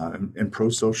 And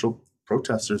pro-social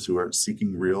protesters who are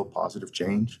seeking real positive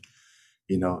change,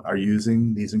 are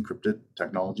using these encrypted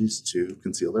technologies to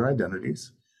conceal their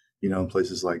identities, in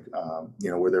places like,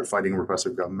 where they're fighting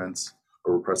repressive governments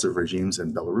or repressive regimes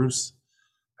in Belarus,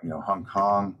 Hong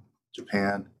Kong,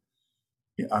 Japan,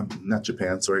 not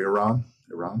Japan, sorry, Iran.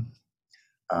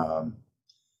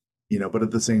 But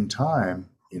at the same time,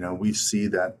 we see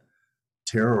that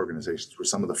terror organizations were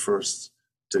some of the first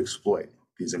to exploit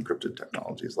these encrypted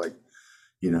technologies. Like,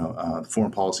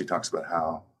 foreign policy talks about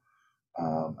how,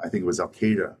 I think it was Al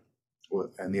Qaeda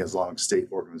and the Islamic State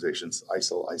organizations,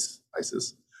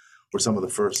 ISIS, were some of the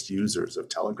first users of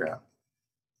Telegram,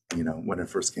 when it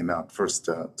first came out,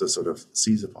 to sort of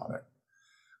seize upon it.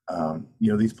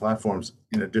 These platforms,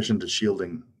 in addition to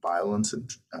shielding violence and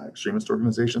extremist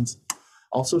organizations,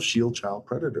 also shield child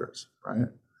predators, right?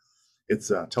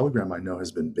 It's Telegram, I know,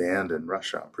 has been banned in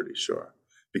Russia, I'm pretty sure,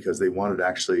 because they wanted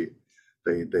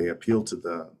they appealed to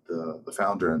the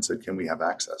founder and said, can we have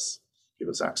access? Give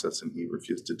us access, and he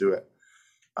refused to do it.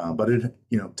 But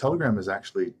Telegram has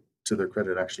actually, to their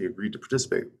credit, actually agreed to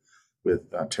participate with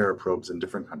terror probes in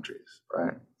different countries,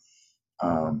 right?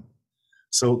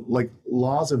 So, like,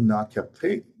 laws have not kept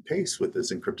pace with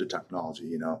this encrypted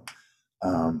technology.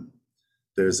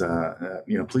 There's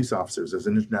police officers. There's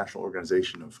an international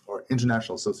organization or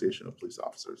International Association of Police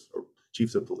Officers or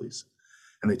Chiefs of Police,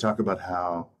 and they talk about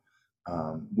how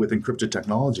with encrypted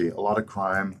technology, a lot of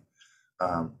crime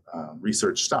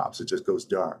research stops. It just goes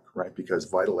dark, right? Because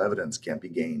vital evidence can't be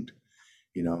gained.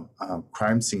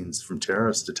 Crime scenes from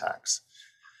terrorist attacks,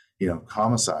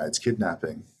 homicides,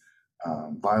 kidnapping,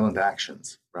 violent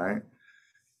actions, right,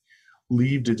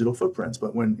 leave digital footprints.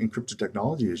 But when encrypted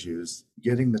technology is used,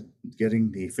 getting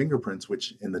the fingerprints,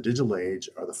 which in the digital age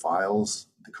are the files,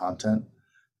 the content,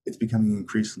 it's becoming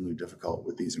increasingly difficult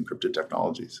with these encrypted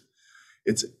technologies.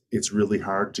 It's really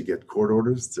hard to get court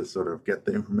orders to sort of get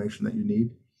the information that you need.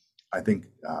 I think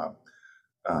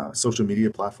social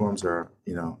media platforms are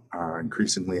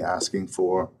increasingly asking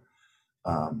for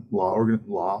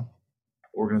law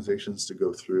organizations to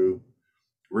go through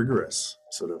rigorous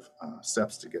sort of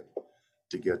steps to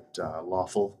get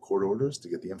lawful court orders, to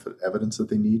get the evidence that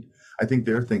they need. I think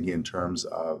they're thinking in terms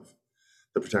of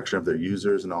the protection of their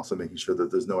users and also making sure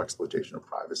that there's no exploitation of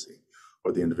privacy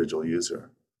or the individual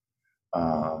user.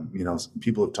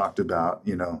 People have talked about,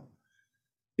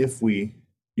 if we,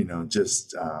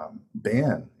 just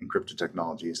ban encrypted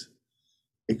technologies,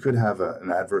 it could have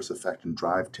an adverse effect and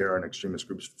drive terror and extremist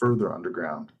groups further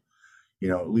underground.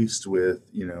 At least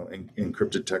with,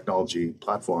 encrypted technology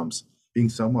platforms being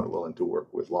somewhat willing to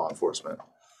work with law enforcement,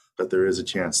 that there is a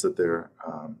chance that there's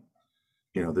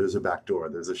a backdoor,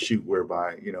 there's a chute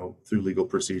whereby, through legal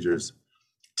procedures,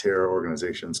 terror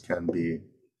organizations can be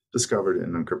discovered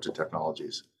in encrypted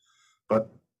technologies. But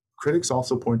critics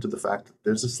also point to the fact that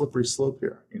there's a slippery slope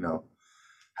here.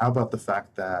 How about the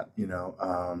fact that,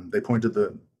 they point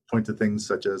to things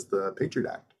such as the Patriot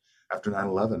Act after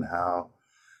 9/11, how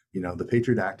the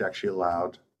Patriot Act actually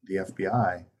allowed the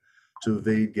FBI to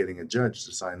evade getting a judge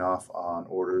to sign off on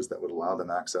orders that would allow them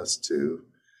access to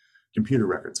computer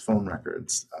records, phone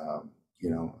records,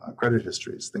 credit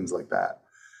histories, things like that.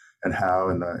 And how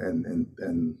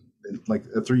in like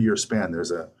a 3-year span,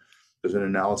 there's an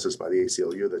analysis by the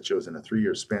ACLU that shows in a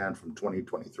 3-year span from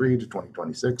 2023 to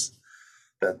 2026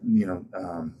 that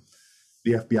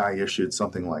the FBI issued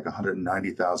something like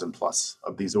 190,000 plus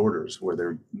of these orders where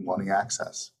they're wanting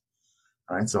access.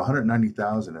 Right, so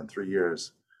 190,000 in 3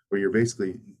 years, where you're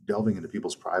basically delving into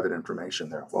people's private information,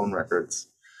 their phone records,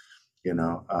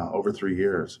 over 3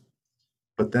 years.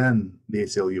 But then the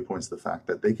ACLU points to the fact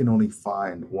that they can only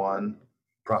find one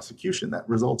prosecution that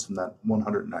results from that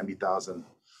 190,000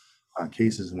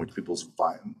 cases in which people's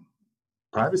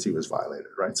privacy was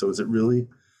violated, right? So is it really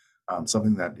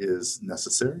something that is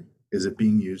necessary? Is it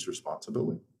being used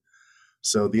responsibly?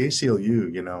 So the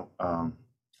ACLU,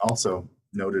 also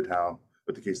noted how,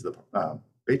 with the case of the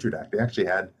Patriot Act, they actually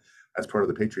had, as part of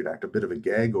the Patriot Act, a bit of a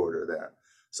gag order there.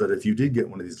 So that if you did get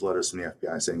one of these letters from the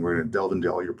FBI saying, we're going to delve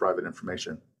into all your private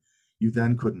information, you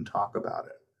then couldn't talk about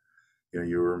it.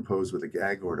 You were imposed with a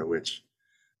gag order, which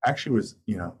actually was,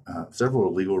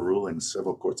 several legal rulings,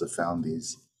 several courts have found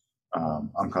these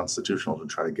unconstitutional to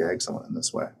try to gag someone in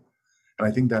this way. And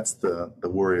I think that's the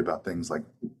worry about things like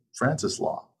France's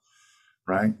law,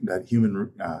 right? That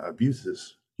human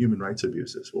rights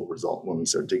abuses will result when we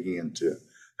start digging into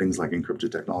things like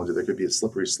encrypted technology. There could be a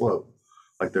slippery slope,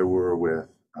 like there were with,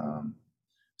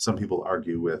 some people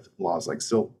argue with laws like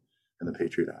SILT and the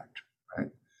Patriot Act, right?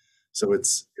 So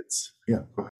yeah.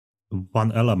 Go ahead.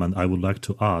 One element I would like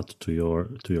to add to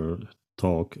your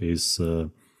talk is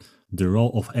the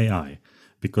role of AI,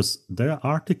 because there are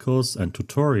articles and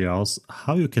tutorials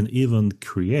how you can even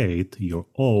create your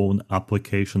own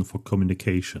application for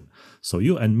communication. So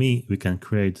you and me, we can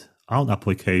create our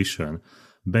application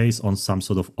based on some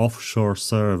sort of offshore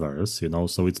servers,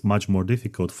 so it's much more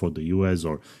difficult for the US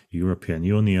or European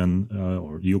Union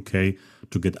or UK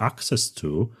to get access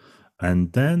to.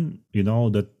 And then,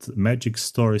 that magic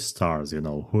story starts,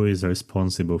 who is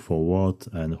responsible for what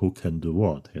and who can do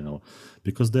what,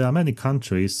 because there are many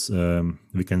countries,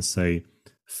 we can say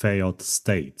failed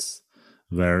states,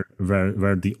 where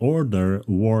the order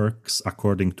works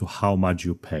according to how much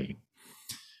you pay.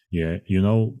 Yeah,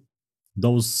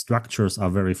 those structures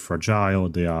are very fragile.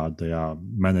 They are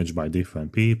managed by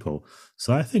different people.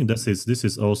 So I think this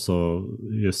is also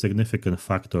a significant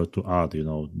factor to add,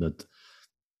 that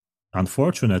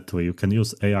unfortunately, you can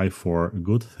use AI for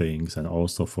good things and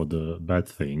also for the bad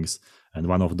things. And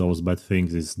one of those bad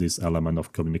things is this element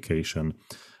of communication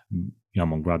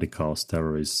among radicals,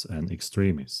 terrorists, and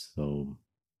extremists. So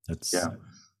that's Yeah.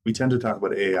 We tend to talk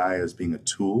about AI as being a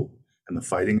tool in the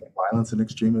fighting of violence and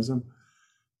extremism,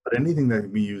 but anything that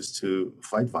can be used to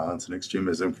fight violence and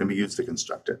extremism can be used to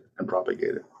construct it and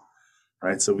propagate it,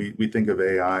 right? So we think of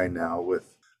AI now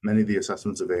with many of the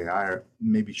assessments of AI are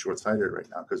maybe short-sighted right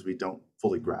now because we don't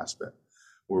fully grasp it.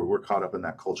 We're caught up in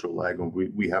that cultural lag and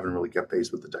we haven't really kept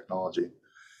pace with the technology.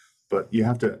 But you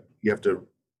have to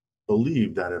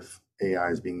believe that if AI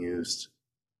is being used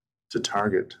to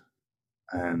target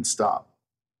and stop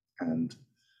and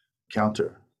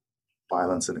counter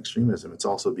violence and extremism, it's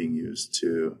also being used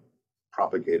to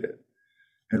propagate it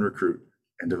and recruit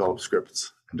and develop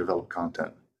scripts and develop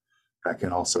content that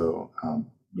can also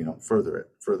further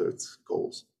its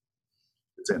goals,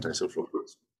 its antisocial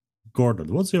groups.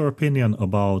 Gordon, what's your opinion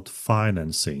about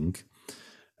financing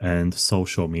and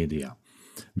social media?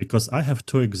 Because I have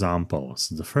two examples.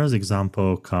 The first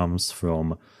example comes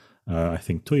from, I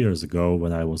think, 2 years ago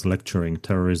when I was lecturing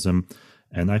terrorism,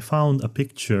 and I found a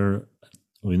picture.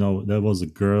 There was a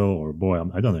girl or boy,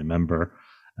 I don't remember,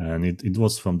 and it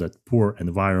was from that poor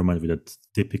environment with that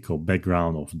typical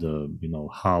background of the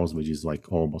house, which is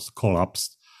like almost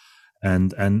collapsed.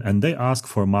 And they ask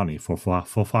for money for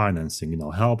financing,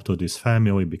 help to this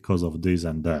family because of this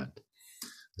and that.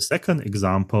 The second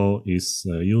example is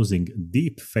using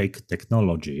deep fake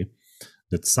technology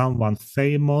that someone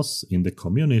famous in the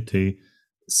community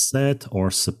said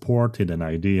or supported an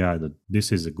idea that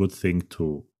this is a good thing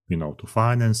to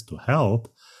finance, to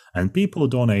help, and people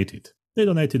donated. They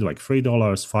donated like $3,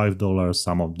 $5.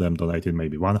 Some of them donated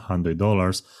maybe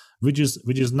 $100, which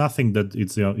is nothing. That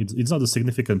it's not a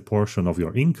significant portion of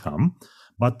your income.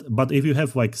 But if you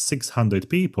have like 600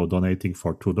 people donating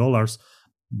for $2,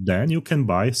 then you can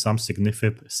buy some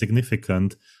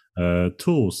significant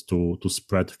tools to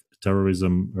spread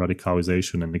terrorism,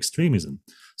 radicalization, and extremism.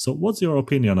 So what's your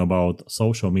opinion about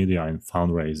social media and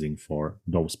fundraising for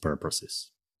those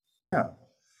purposes? Yeah.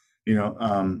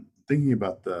 Thinking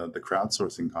about the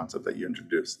crowdsourcing concept that you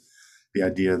introduced, the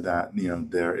idea that,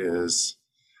 there is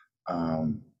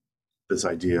this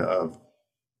idea of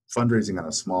fundraising on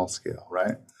a small scale,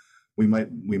 right? We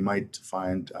might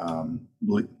find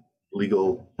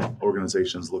legal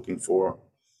organizations looking for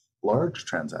large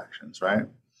transactions, right?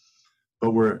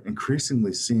 But we're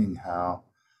increasingly seeing how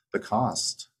the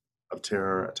cost of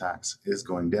terror attacks is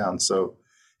going down. So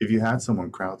if you had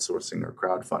someone crowdsourcing or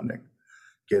crowdfunding,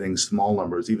 getting small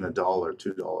numbers, even $1,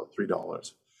 $2,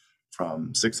 $3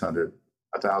 from 600,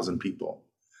 1,000 people,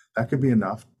 that could be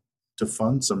enough to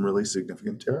fund some really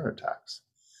significant terror attacks.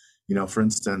 For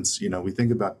instance, we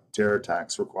think about terror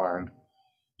attacks requiring,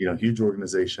 huge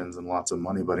organizations and lots of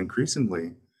money, but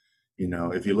increasingly,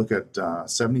 if you look at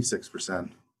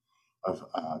 76% of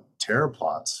terror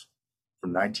plots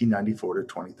from 1994 to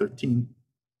 2013,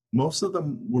 most of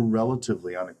them were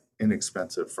relatively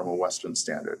inexpensive from a Western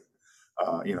standard,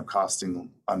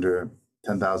 costing under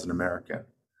 10,000 American,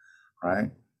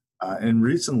 right? And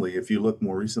recently, if you look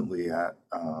more recently at,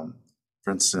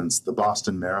 for instance, the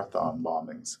Boston Marathon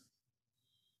bombings,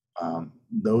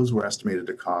 those were estimated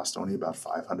to cost only about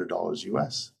 $500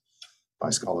 US by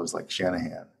scholars like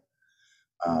Shanahan.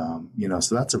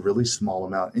 So that's a really small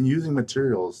amount, and using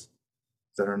materials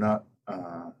that are not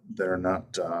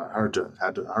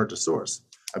hard to source.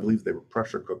 I believe they were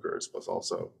pressure cookers, was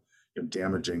also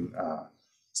damaging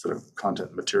sort of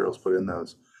content materials put in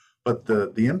those. But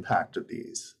the impact of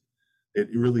these, it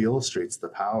really illustrates the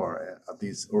power of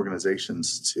these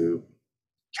organizations to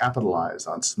capitalize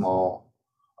on small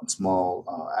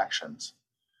actions,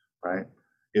 right?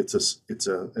 it's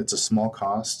a small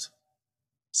cost,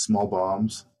 small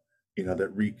bombs,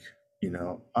 that wreak,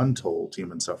 untold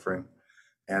human suffering,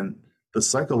 and the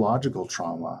psychological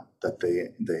trauma that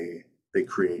they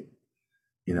create.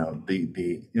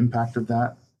 The impact of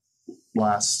that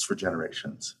lasts for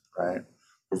generations, right?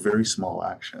 For very small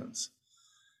actions.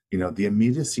 The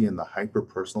immediacy and the hyper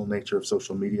personal nature of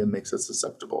social media makes us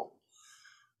susceptible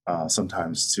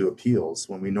sometimes to appeals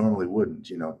when we normally wouldn't.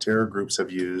 Terror groups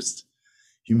have used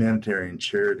humanitarian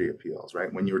charity appeals,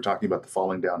 right? When you were talking about the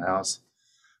falling down house,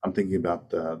 I'm thinking about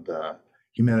the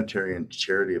humanitarian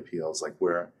charity appeals, like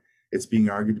where it's being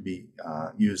argued to be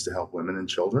used to help women and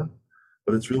children,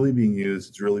 but it's really being used,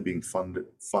 it's really being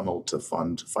funneled to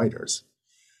fund fighters,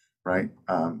 right?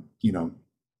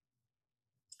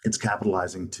 It's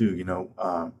capitalizing too,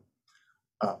 a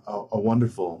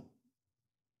wonderful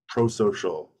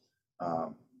pro-social,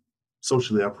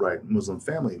 socially upright Muslim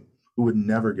family who would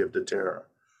never give to terror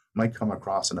might come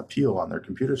across an appeal on their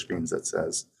computer screens that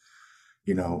says,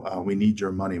 we need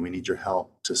your money, we need your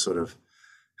help to sort of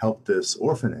help this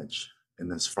orphanage in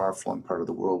this far-flung part of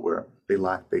the world where they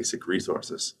lack basic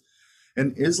resources.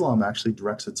 And Islam actually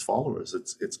directs its followers,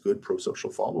 its good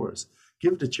pro-social followers,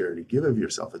 give to charity, give of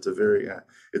yourself. It's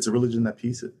a religion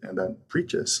that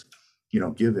preaches,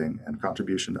 giving and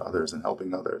contribution to others and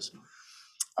helping others.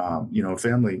 A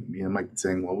family, might be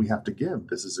saying, well, we have to give.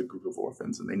 This is a group of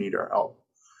orphans and they need our help,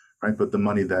 right? But the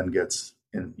money then gets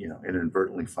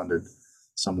inadvertently funded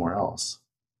somewhere else,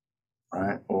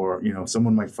 right? Or,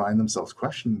 someone might find themselves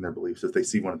questioning their beliefs if they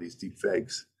see one of these deep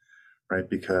fakes, right?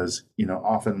 Because,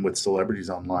 often with celebrities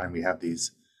online, we have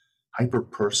these hyper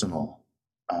personal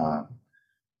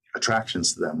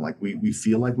attractions to them. Like we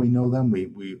feel like we know them.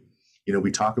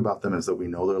 We talk about them as though we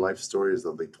know their life story, as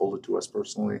though they told it to us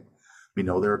personally. We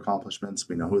know their accomplishments.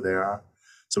 We know who they are.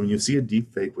 So when you see a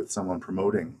deep fake with someone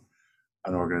promoting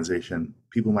an organization,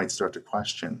 people might start to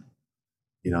question,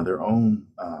 their own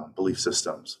belief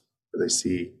systems. Where they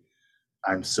see,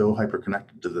 I'm so hyper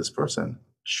connected to this person.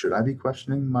 Should I be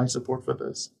questioning my support for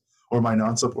this or my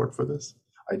non-support for this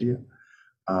idea?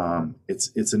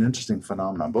 It's an interesting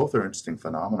phenomenon. Both are interesting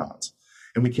phenomenons,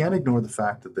 and we can't ignore the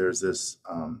fact that there's this.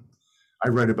 I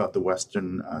write about the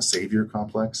Western savior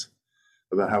complex,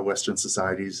 about how Western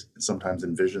societies sometimes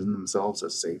envision themselves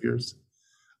as saviors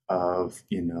of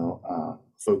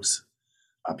folks,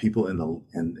 people in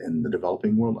the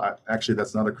developing world. Actually,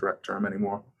 that's not a correct term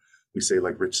anymore. We say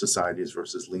like rich societies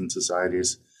versus lean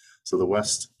societies. So the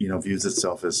West, views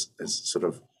itself as sort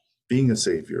of being a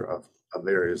savior of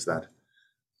areas that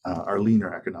are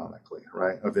leaner economically,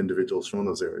 right? Of individuals from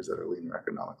those areas that are leaner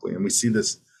economically. And we see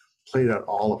this played out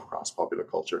all across popular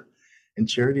culture. And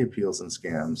charity appeals and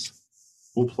scams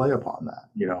will play upon that,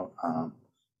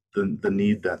 the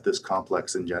need that this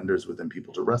complex engenders within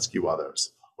people to rescue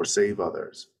others or save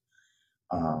others,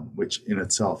 which in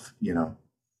itself,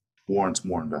 warrants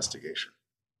more investigation.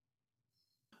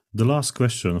 The last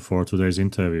question for today's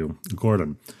interview,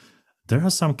 Gordon. There are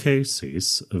some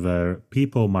cases where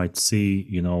people might see,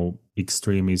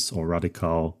 extremist or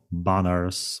radical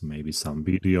banners, maybe some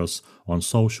videos on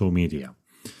social media.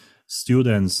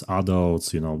 Students,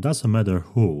 adults, doesn't matter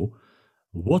who.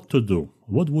 What to do?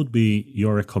 What would be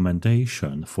your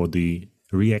recommendation for the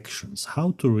reactions?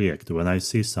 How to react when I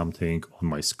see something on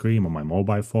my screen, on my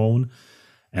mobile phone?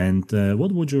 And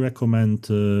what would you recommend,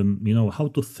 how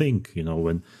to think,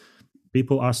 when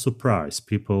people are surprised,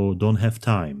 people don't have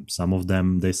time. Some of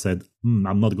them, they said,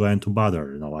 I'm not going to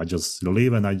bother, I just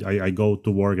leave and I go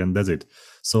to work and that's it.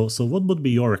 So what would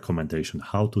be your recommendation,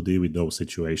 how to deal with those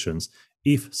situations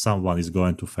if someone is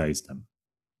going to face them?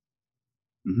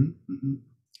 Mm-hmm, mm-hmm.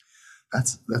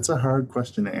 That's a hard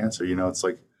question to answer. It's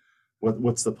like,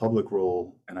 what's the public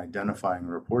role in identifying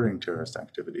and reporting terrorist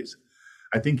activities?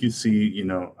 I think you see,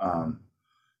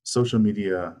 social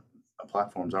media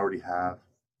platforms already have,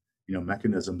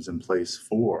 mechanisms in place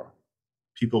for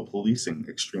people policing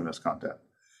extremist content.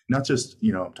 Not just,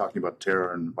 talking about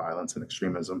terror and violence and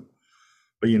extremism,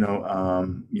 but in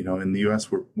the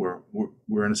U.S.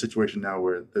 we're in a situation now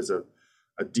where there's a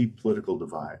deep political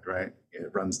divide, right? It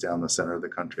runs down the center of the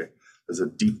country. There's a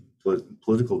deep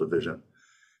political division,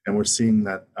 and we're seeing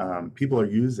that people are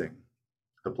using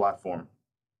the platform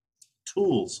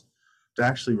tools to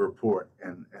actually report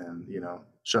and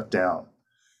shut down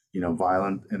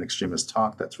violent and extremist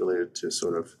talk that's related to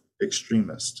sort of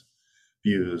extremist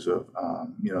views of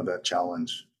that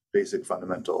challenge basic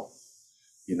fundamental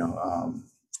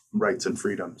rights and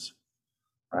freedoms,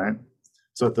 right?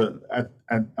 So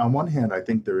on one hand, I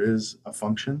think there is a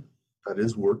function that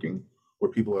is working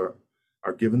where people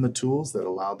are given the tools that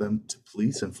allow them to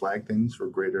police and flag things for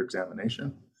greater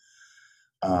examination.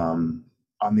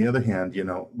 On the other hand,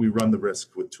 we run the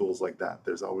risk with tools like that.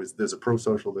 There's a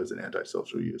pro-social, there's an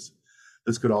anti-social use.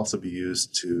 This could also be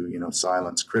used to,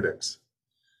 silence critics,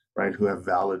 right, who have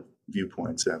valid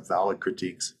viewpoints, who have valid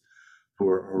critiques, who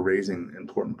are raising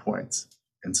important points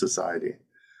in society.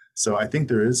 So I think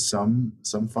there is some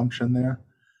function there.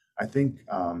 I think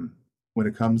when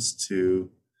it comes to,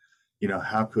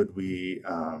 how could we,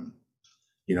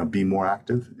 be more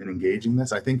active in engaging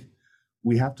this, I think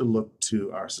we have to look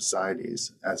to our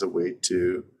societies as a way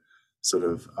to sort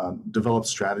of develop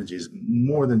strategies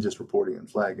more than just reporting and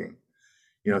flagging.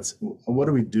 It's what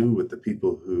do we do with the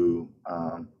people who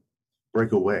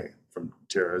break away from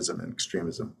terrorism and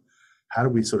extremism? How do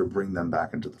we sort of bring them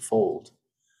back into the fold?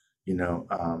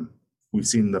 We've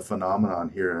seen the phenomenon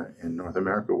here in North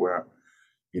America where,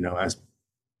 as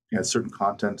certain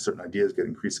content, certain ideas get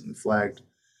increasingly flagged,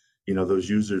 those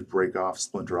users break off,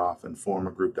 splinter off, and form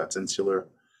a group that's insular,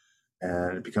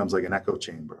 and it becomes like an echo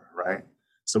chamber, right?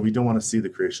 So we don't want to see the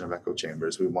creation of echo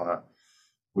chambers. We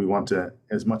want to,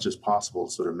 as much as possible,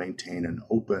 sort of maintain an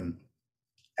open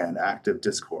and active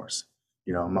discourse,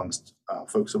 amongst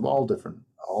folks of all different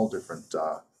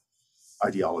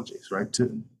ideologies, right?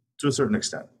 To a certain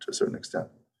extent.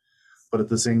 But at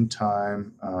the same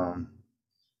time,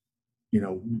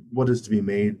 what is to be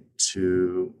made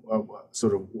to what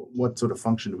sort of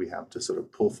function do we have to sort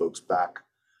of pull folks back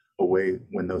away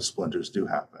when those splinters do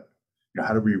happen?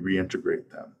 How do we reintegrate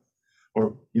them,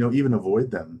 or even avoid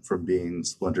them from being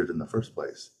splintered in the first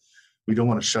place? We don't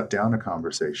want to shut down a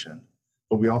conversation,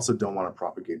 but we also don't want to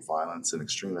propagate violence and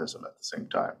extremism at the same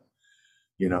time.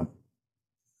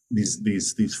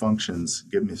 These functions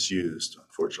get misused,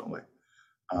 unfortunately,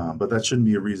 but that shouldn't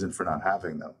be a reason for not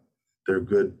having them. They're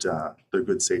good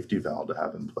safety valve to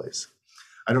have in place.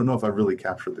 I don't know if I really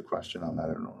captured the question on that.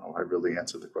 I don't know if I really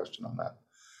answered the question on that,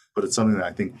 but it's something that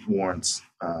I think warrants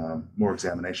more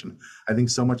examination. I think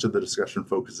so much of the discussion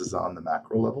focuses on the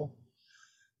macro level.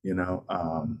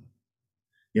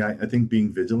 I think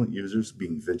being vigilant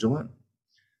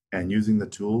and using the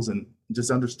tools and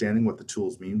just understanding what the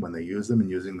tools mean when they use them and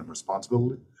using them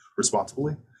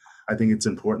responsibly. I think it's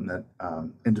important that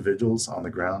individuals on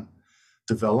the ground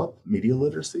develop media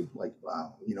literacy. Like,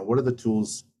 what are the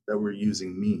tools that we're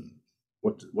using mean?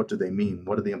 What do they mean?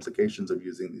 What are the implications of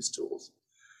using these tools?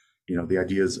 The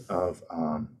ideas of,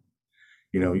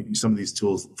 some of these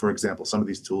tools, for example, some of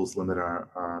these tools limit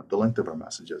the length of our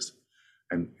messages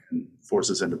and force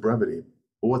us into brevity.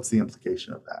 But what's the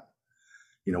implication of that?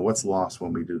 What's lost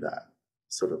when we do that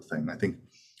sort of thing? I think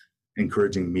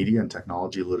encouraging media and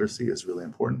technology literacy is really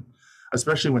important,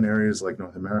 especially when areas like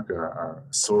North America are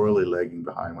sorely lagging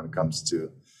behind when it comes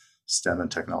to STEM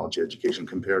and technology education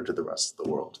compared to the rest of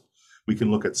the world. We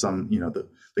can look at some,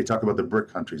 they talk about the BRIC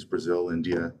countries, Brazil,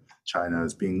 India, China,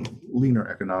 as being leaner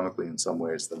economically in some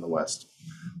ways than the West,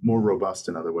 more robust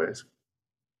in other ways,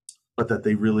 but that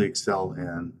they really excel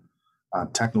in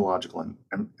technological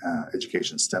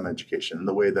education, STEM education, in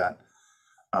the way that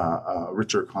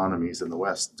richer economies in the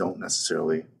West don't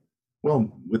necessarily, well,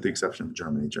 with the exception of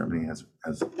Germany. Germany has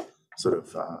sort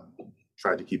of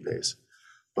tried to keep pace,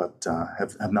 but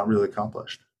have not really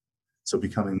accomplished. So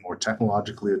becoming more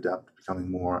technologically adept, becoming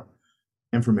more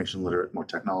information literate, more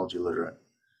technology literate,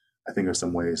 I think are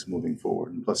some ways moving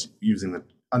forward. And plus using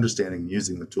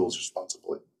the tools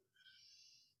responsibly.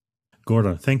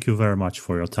 Gordon, thank you very much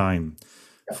for your time,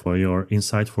 for your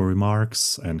insightful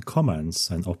remarks and comments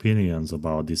and opinions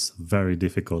about this very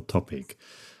difficult topic.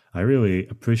 I really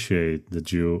appreciate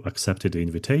that you accepted the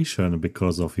invitation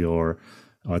because of your,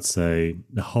 I'd say,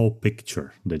 the whole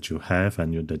picture that you have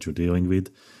and that you're dealing with,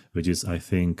 which is, I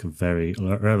think, very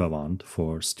relevant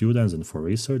for students and for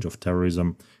research of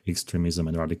terrorism, extremism,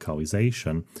 and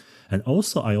radicalization. And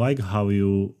also, I like how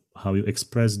you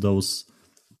express those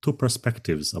two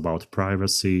perspectives about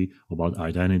privacy, about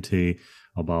identity,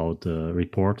 about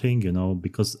reporting,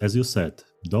 because as you said,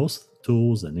 those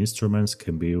tools and instruments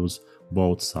can be used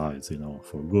both sides,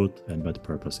 for good and bad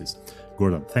purposes.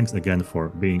 Gordon, thanks again for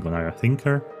being on IR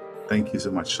Thinker. Thank you so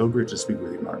much. So great to speak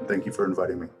with you, Martin. Thank you for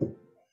inviting me.